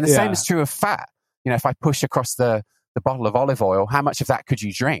 And the same is true of fat. If I push across the bottle of olive oil, how much of that could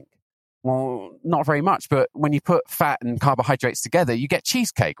you drink? Well, not very much. But when you put fat and carbohydrates together, you get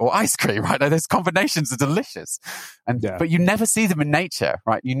cheesecake or ice cream, right? Those combinations are delicious. But you never see them in nature,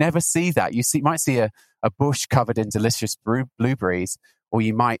 right? You never see that. You might see a bush covered in delicious blueberries, or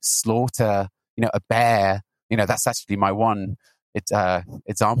you might slaughter, a bear. That's actually my one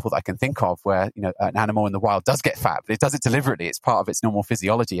example that I can think of where, an animal in the wild does get fat, but it does it deliberately. It's part of its normal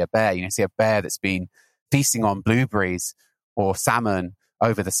physiology. A bear, see a bear that's been feasting on blueberries or salmon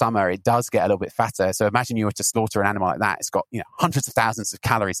over the summer, it does get a little bit fatter. So imagine you were to slaughter an animal like that. It's got, hundreds of thousands of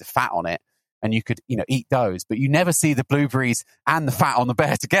calories of fat on it, and you could, eat those, but you never see the blueberries and the fat on the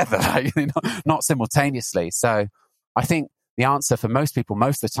bear together, not simultaneously. So I think the answer for most people,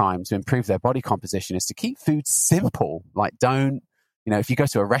 most of the time, to improve their body composition is to keep food simple. Like, don't, if you go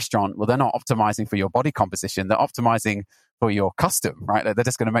to a restaurant, well, they're not optimizing for your body composition. They're optimizing for your custom, right? They're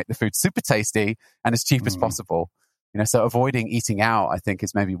just going to make the food super tasty and as cheap as possible. So avoiding eating out, I think,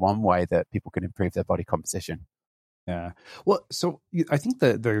 is maybe one way that people can improve their body composition. Yeah. Well, so I think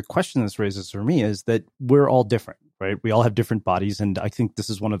the question this raises for me is that we're all different, right? We all have different bodies. And I think this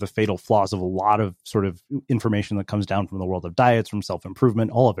is one of the fatal flaws of a lot of sort of information that comes down from the world of diets, from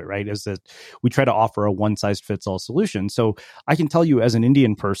self-improvement, all of it, right? Is that we try to offer a one-size-fits-all solution. So I can tell you, as an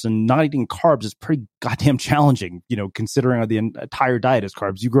Indian person, not eating carbs is pretty goddamn challenging, considering the entire diet is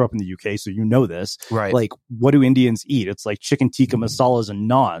carbs. You grew up in the UK, so you know this. Right. Like, what do Indians eat? It's like chicken tikka masalas and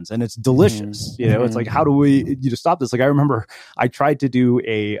naans, and it's delicious. It's like, how do we stop this? Like, I remember I tried to do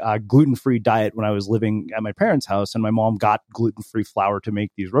a gluten-free diet when I was living at my parents' house, house, and my mom got gluten-free flour to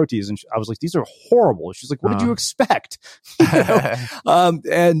make these rotis, and I was like, these are horrible. She's like, what did you expect?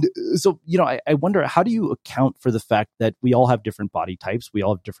 And so, I wonder, how do you account for the fact that we all have different body types, we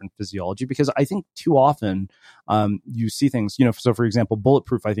all have different physiology? Because I think too often you see things, so for example,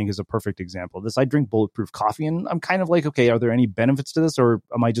 Bulletproof, I think, is a perfect example of this. I drink Bulletproof coffee, and I'm kind of like, okay, are there any benefits to this, or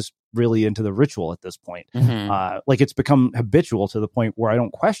am I just really into the ritual at this point? Like, it's become habitual to the point where I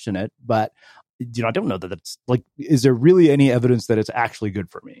don't question it, but I don't know that it's like, is there really any evidence that it's actually good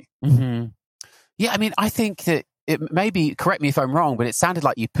for me? Yeah, I mean, I think that it maybe, correct me if I'm wrong, but it sounded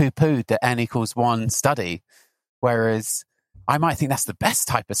like you poo-pooed the N=1 study, whereas I might think that's the best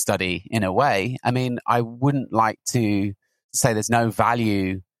type of study in a way. I mean, I wouldn't like to say there's no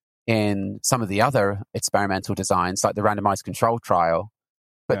value in some of the other experimental designs, like the randomized control trial,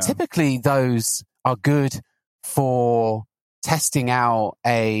 but typically those are good for testing out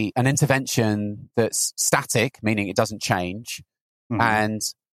an intervention that's static, meaning it doesn't change, and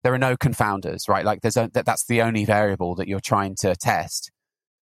there are no confounders, right? Like that's the only variable that you're trying to test.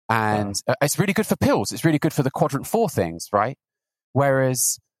 And it's really good for pills. It's really good for the quadrant 4 things, right?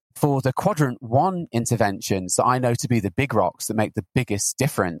 Whereas for the quadrant 1 interventions that I know to be the big rocks that make the biggest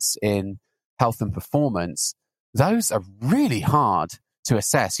difference in health and performance, those are really hard to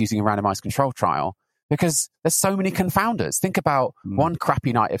assess using a randomized control trial, because there's so many confounders. Think about one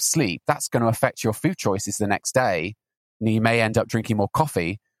crappy night of sleep. That's going to affect your food choices the next day. And you may end up drinking more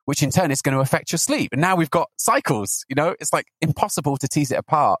coffee, which in turn is going to affect your sleep. And now we've got cycles. It's like impossible to tease it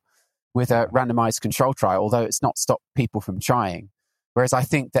apart with a randomized control trial, although it's not stopped people from trying. Whereas I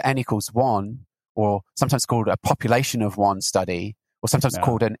think the N=1, or sometimes called a population of 1 study, or sometimes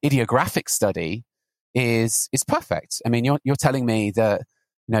called an idiographic study, is perfect. I mean, you're telling me that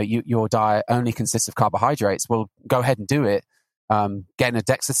your diet only consists of carbohydrates. Well, go ahead and do it. Get a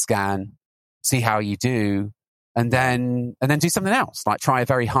DEXA scan, see how you do, and then do something else. Like try a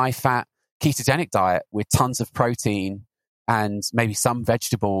very high fat ketogenic diet with tons of protein and maybe some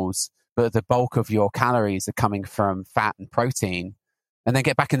vegetables, but the bulk of your calories are coming from fat and protein. And then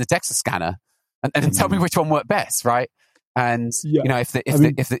get back in the DEXA scanner and tell me which one worked best, right? And if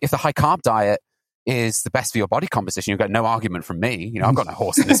the high carb diet is the best for your body composition, you've got no argument from me. I've got no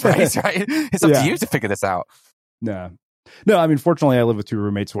horse in this race, right? It's up to you to figure this out. No, I mean, fortunately, I live with 2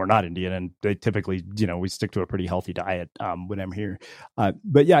 roommates who are not Indian, and they typically, we stick to a pretty healthy diet when I'm here.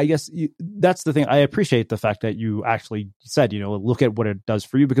 But yeah, I guess that's the thing. I appreciate the fact that you actually said, look at what it does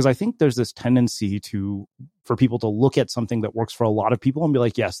for you, because I think there's this tendency for people to look at something that works for a lot of people and be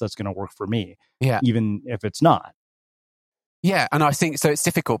like, yes, that's going to work for me, even if it's not. Yeah, and I think so. It's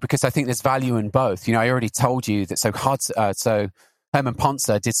difficult because I think there's value in both. I already told you that. So Herman Ponce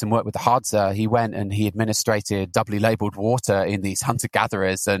did some work with the Hadza. He went and he administrated doubly labeled water in these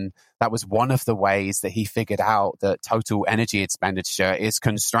hunter-gatherers, and that was one of the ways that he figured out that total energy expenditure is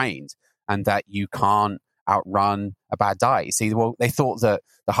constrained and that you can't outrun a bad diet. You see, well, they thought that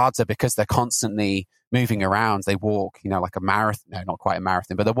the Hadza, because they're constantly moving around, they walk, like a marathon, no, not quite a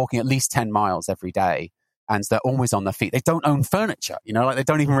marathon, but they're walking at least 10 miles every day. And they're always on their feet. They don't own furniture, like they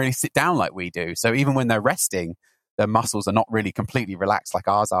don't even really sit down like we do. So even when they're resting, their muscles are not really completely relaxed like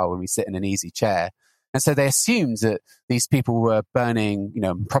ours are when we sit in an easy chair. And so they assumed that these people were burning,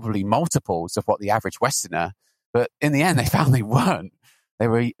 probably multiples of what the average Westerner. But in the end, they found they weren't. They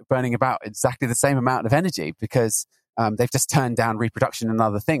were burning about exactly the same amount of energy because they've just turned down reproduction and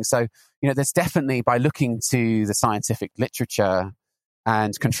other things. So, there's definitely, by looking to the scientific literature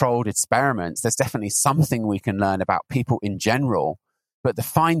and controlled experiments, there's definitely something we can learn about people in general. But the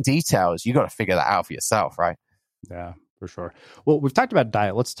fine details, you got to figure that out for yourself, right? Yeah, for sure. Well, we've talked about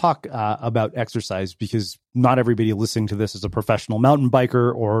diet. Let's talk about exercise, because not everybody listening to this is a professional mountain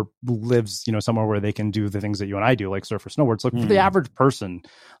biker or lives, somewhere where they can do the things that you and I do, like surf or snowboard. So for the average person,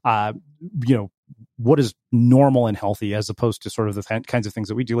 what is normal and healthy as opposed to sort of the kinds of things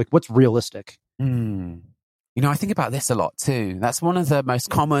that we do? Like, what's realistic? I think about this a lot too. That's one of the most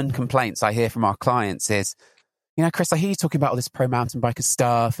common complaints I hear from our clients is, Chris, I hear you talking about all this pro mountain biker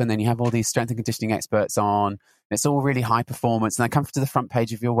stuff, and then you have all these strength and conditioning experts on, and it's all really high performance. And I come to the front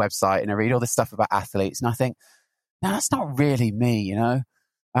page of your website and I read all this stuff about athletes, and I think, no, that's not really me,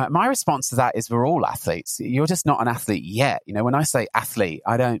 My response to that is we're all athletes. You're just not an athlete yet. When I say athlete,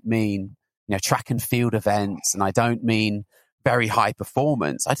 I don't mean, track and field events, and I don't mean very high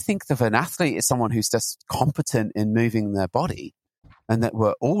performance. I think of an athlete as someone who's just competent in moving their body, and that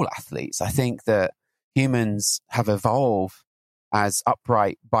we're all athletes. I think that humans have evolved as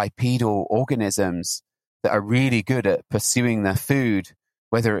upright bipedal organisms that are really good at pursuing their food,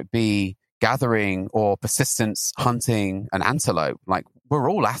 whether it be gathering or persistence hunting an antelope. Like, we're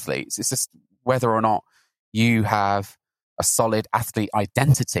all athletes. It's just whether or not you have a solid athlete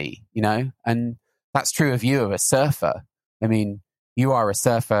identity, and that's true of you, of a surfer. I mean, you are a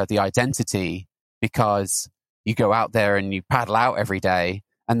surfer, the identity, because you go out there and you paddle out every day,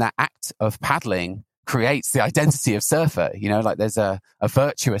 and that act of paddling creates the identity of surfer, like there's a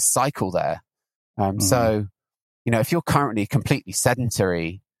virtuous cycle there. So, if you're currently completely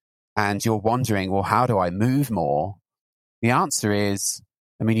sedentary and you're wondering, well, how do I move more? The answer is,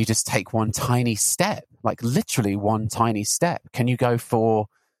 you just take one tiny step, like literally one tiny step. Can you go for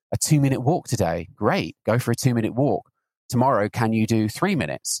a 2-minute walk today? Great. Go for a 2-minute walk. Tomorrow, can you do 3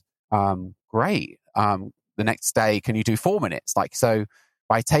 minutes? Great. The next day, can you do 4 minutes? So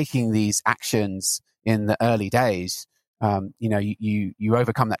by taking these actions in the early days, you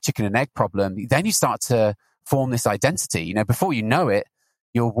overcome that chicken and egg problem. Then you start to form this identity. Before you know it,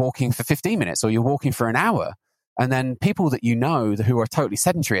 you're walking for 15 minutes or you're walking for an hour. And then people that who are totally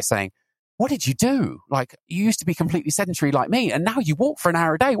sedentary are saying, what did you do? Like, you used to be completely sedentary like me, and now you walk for an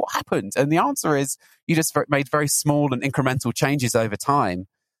hour a day. What happened? And the answer is you just made very small and incremental changes over time,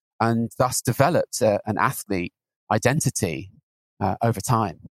 and thus developed an athlete identity over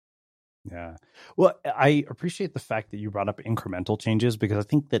time. Yeah. Well, I appreciate the fact that you brought up incremental changes, because I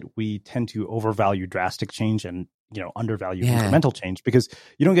think that we tend to overvalue drastic change and, undervalue incremental change, because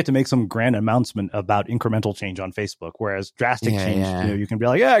you don't get to make some grand announcement about incremental change on Facebook. Whereas drastic change, you can be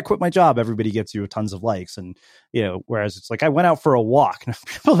like, I quit my job. Everybody gets you tons of likes. And, whereas it's like, I went out for a walk. And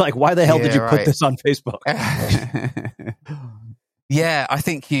people are like, why the hell did you put this on Facebook? Yeah, I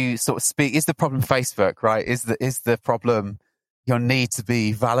think you sort of speak. Is the problem Facebook, right? Is the problem your need to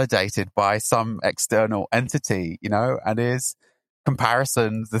be validated by some external entity, and is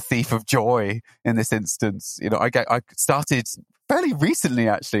comparison the thief of joy in this instance? I started fairly recently,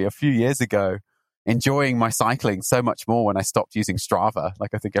 actually, a few years ago, enjoying my cycling so much more when I stopped using Strava.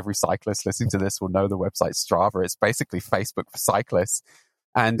 Like, I think every cyclist listening to this will know the website Strava. It's basically Facebook for cyclists.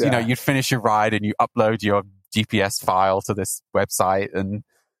 And, you'd finish your ride and you upload your GPS file to this website,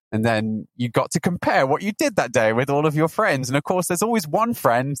 and then you got to compare what you did that day with all of your friends. And of course, there's always one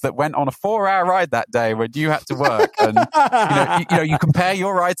friend that went on a 4-hour ride that day when you had to work. And, you compare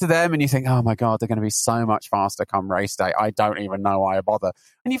your ride to them and you think, oh my God, they're going to be so much faster come race day. I don't even know why I bother.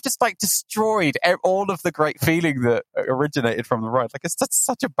 And you've just destroyed all of the great feeling that originated from the ride. It's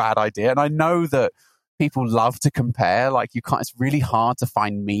such a bad idea. And I know that people love to compare. It's really hard to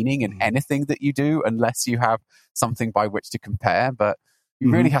find meaning in anything that you do unless you have something by which to compare. But you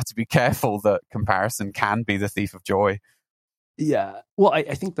really have to be careful that comparison can be the thief of joy. Yeah. Well, I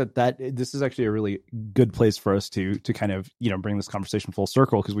think that this is actually a really good place for us to kind of, bring this conversation full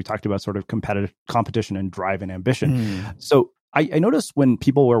circle, because we talked about sort of competition and drive and ambition. So I noticed when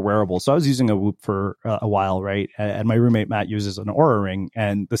people wear wearables, so I was using a Whoop for a while, right? And my roommate, Matt, uses an Oura Ring,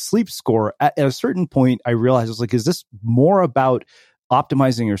 and the sleep score at a certain point, I realized, I was like, is this more about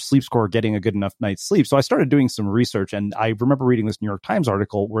optimizing your sleep score, getting a good enough night's sleep? So I started doing some research, and I remember reading this New York Times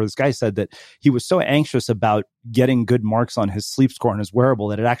article where this guy said that he was so anxious about getting good marks on his sleep score on his wearable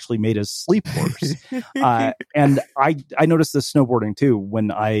that it actually made his sleep worse. And I noticed this snowboarding too. When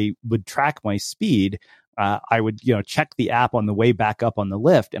I would track my speed, I would, check the app on the way back up on the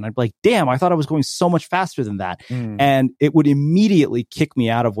lift, and I'd be like, damn, I thought I was going so much faster than that. And it would immediately kick me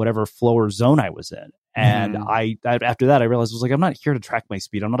out of whatever flow or zone I was in. And after that, I realized, I was like, I'm not here to track my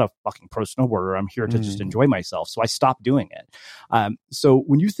speed. I'm not a fucking pro snowboarder. I'm here to just enjoy myself. So I stopped doing it. So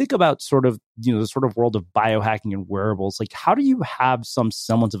when you think about sort of, the sort of world of biohacking and wearables, how do you have some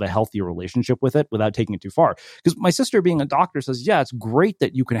semblance of a healthy relationship with it without taking it too far? Because my sister, being a doctor, says, yeah, it's great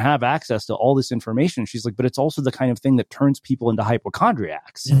that you can have access to all this information. She's like, but it's also the kind of thing that turns people into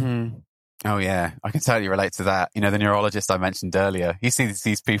hypochondriacs. Oh yeah, I can totally relate to that. The neurologist I mentioned earlier, he sees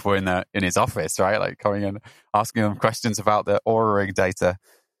these people in his office, right? Coming in, asking them questions about their Oura Ring data.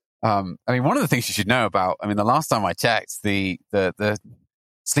 One of the things you should know about, the last time I checked, the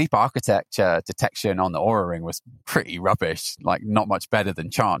sleep architecture detection on the Oura Ring was pretty rubbish, not much better than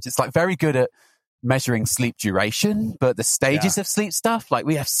chance. It's very good at measuring sleep duration, but the stages of sleep stuff,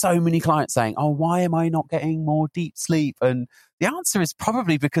 we have so many clients saying, oh, why am I not getting more deep sleep? And the answer is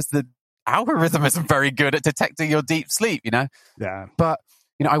probably because the algorithm isn't very good at detecting your deep sleep, Yeah. But,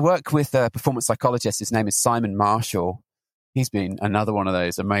 I work with a performance psychologist. His name is Simon Marshall. He's been another one of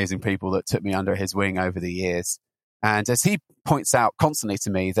those amazing people that took me under his wing over the years. And as he points out constantly to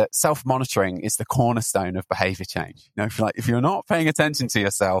me, that self-monitoring is the cornerstone of behavior change. If you're not paying attention to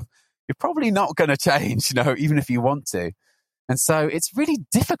yourself, you're probably not going to change, even if you want to. And so it's really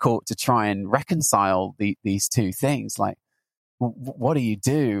difficult to try and reconcile these two things. What do you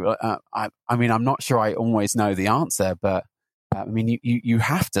do? I'm not sure I always know the answer, but I mean, you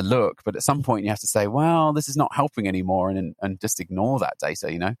have to look, but at some point you have to say, well, this is not helping anymore, and just ignore that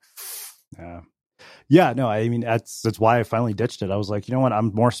data, Yeah. Yeah, no, I mean, that's why I finally ditched it. I was like, you know what?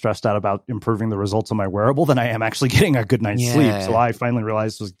 I'm more stressed out about improving the results of my wearable than I am actually getting a good night's sleep. So I finally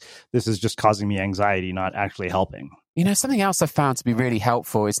realized this is just causing me anxiety, not actually helping. Something else I've found to be really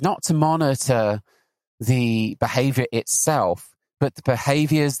helpful is not to monitor the behavior itself, but the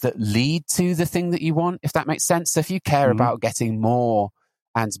behaviors that lead to the thing that you want, if that makes sense. So if you care about getting more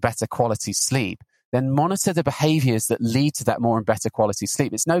and better quality sleep, then monitor the behaviors that lead to that more and better quality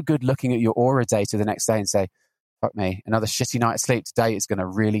sleep. It's no good looking at your Aura data the next day and say, fuck me, another shitty night of sleep today is going to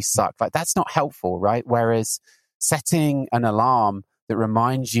really suck. Like, that's not helpful, right? Whereas setting an alarm that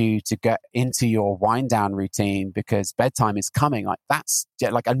reminds you to get into your wind down routine because bedtime is coming, like that's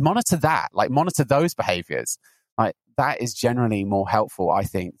like, and monitor that, like monitor those behaviors. Like, that is generally more helpful, I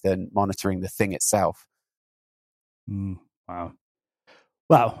think, than monitoring the thing itself. Wow.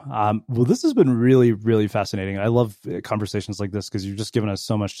 Wow. Well, this has been really, really fascinating. I love conversations like this because you've just given us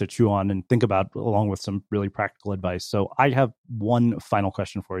so much to chew on and think about, along with some really practical advice. So I have one final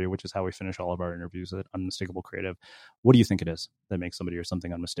question for you, which is how we finish all of our interviews at Unmistakable Creative. What do you think it is that makes somebody or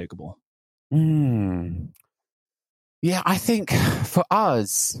something unmistakable? Yeah, I think for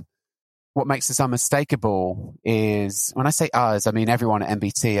us, what makes us unmistakable is, when I say us, I mean everyone at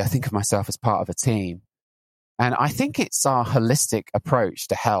MBT. I think of myself as part of a team. And I think it's our holistic approach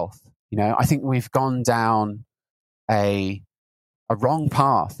to health. I think we've gone down a wrong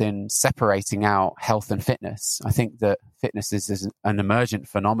path in separating out health and fitness. I think that fitness is an emergent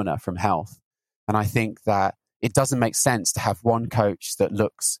phenomena from health. And I think that it doesn't make sense to have one coach that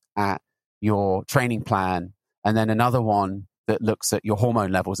looks at your training plan and then another one that looks at your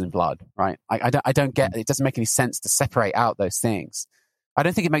hormone levels in blood, right? I don't get it. It doesn't make any sense to separate out those things. I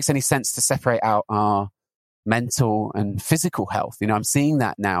don't think it makes any sense to separate out our mental and physical health. I'm seeing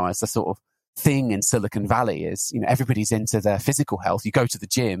that now as a sort of thing in Silicon Valley is, everybody's into their physical health. You go to the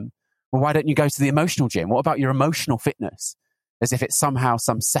gym. Well, why don't you go to the emotional gym? What about your emotional fitness? As if it's somehow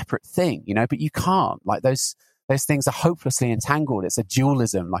some separate thing, but you can't. Like those things are hopelessly entangled. It's a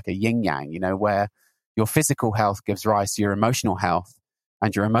dualism, like a yin yang, where your physical health gives rise to your emotional health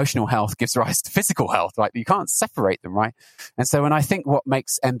and your emotional health gives rise to physical health. Like, you can't separate them, right? And so when I think what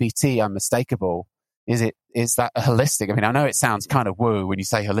makes MBT unmistakable is that holistic. I mean, I know it sounds kind of woo when you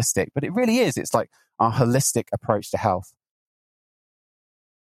say holistic, but it really is. It's like our holistic approach to health.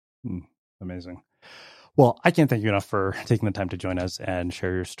 Amazing. Well, I can't thank you enough for taking the time to join us and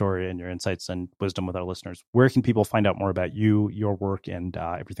share your story and your insights and wisdom with our listeners. Where can people find out more about you, your work, and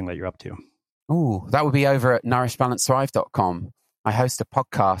everything that you're up to? Oh, that would be over at nourishbalancethrive.com. I host a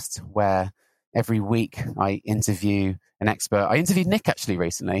podcast where every week I interview an expert. I interviewed Nick actually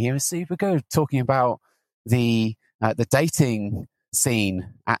recently. He was super good, talking about the dating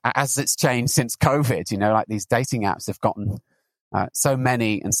scene as it's changed since COVID. Like these dating apps have gotten so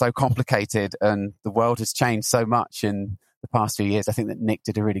many and so complicated, and the world has changed so much in the past few years. I think that Nick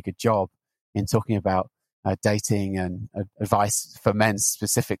did a really good job in talking about dating and advice for men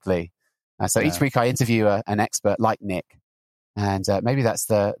specifically. Each week I interview an expert like Nick. And maybe that's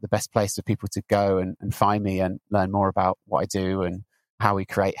the best place for people to go and find me and learn more about what I do and how we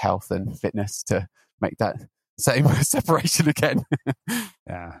create health and fitness to make that same separation again.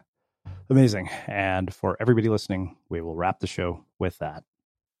 Yeah. Amazing. And for everybody listening, we will wrap the show with that.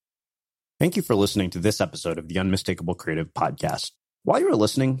 Thank you for listening to this episode of the Unmistakable Creative Podcast. While you were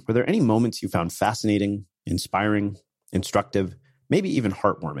listening, were there any moments you found fascinating, inspiring, instructive, maybe even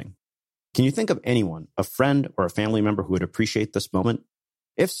heartwarming? Can you think of anyone, a friend or a family member who would appreciate this moment?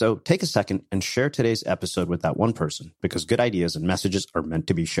 If so, take a second and share today's episode with that one person, because good ideas and messages are meant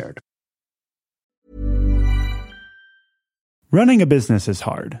to be shared. Running a business is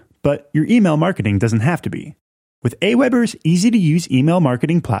hard, but your email marketing doesn't have to be. With Aweber's easy-to-use email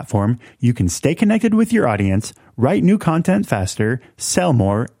marketing platform, you can stay connected with your audience, write new content faster, sell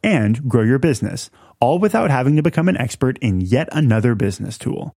more, and grow your business, all without having to become an expert in yet another business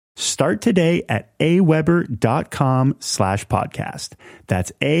tool. Start today at aweber.com/podcast.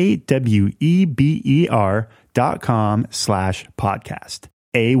 That's AWEBER.com/podcast.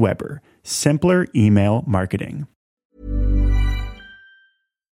 Aweber, simpler email marketing.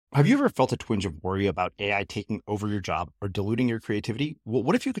 Have you ever felt a twinge of worry about AI taking over your job or diluting your creativity? Well,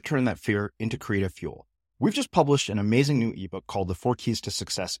 what if you could turn that fear into creative fuel? We've just published an amazing new ebook called The 4 Keys to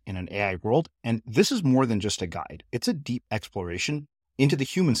Success in an AI World, and this is more than just a guide. It's a deep exploration into the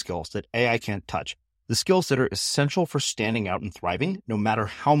human skills that AI can't touch, the skills that are essential for standing out and thriving, no matter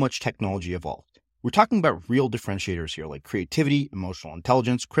how much technology evolved. We're talking about real differentiators here, like creativity, emotional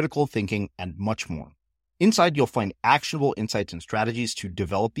intelligence, critical thinking, and much more. Inside, you'll find actionable insights and strategies to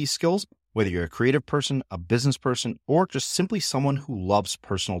develop these skills, whether you're a creative person, a business person, or just simply someone who loves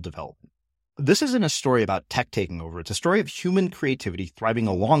personal development. This isn't a story about tech taking over. It's a story of human creativity thriving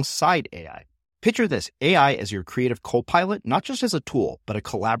alongside AI. Picture this, AI as your creative co-pilot, not just as a tool, but a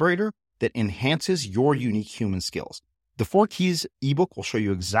collaborator that enhances your unique human skills. The 4 Keys ebook will show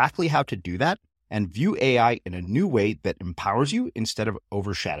you exactly how to do that and view AI in a new way that empowers you instead of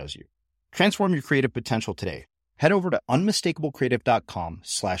overshadows you. Transform your creative potential today. Head over to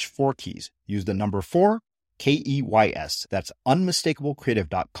unmistakablecreative.com/4keys. Use the number 4, KEYS. That's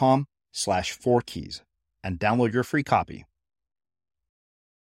unmistakablecreative.com/4keys and download your free copy.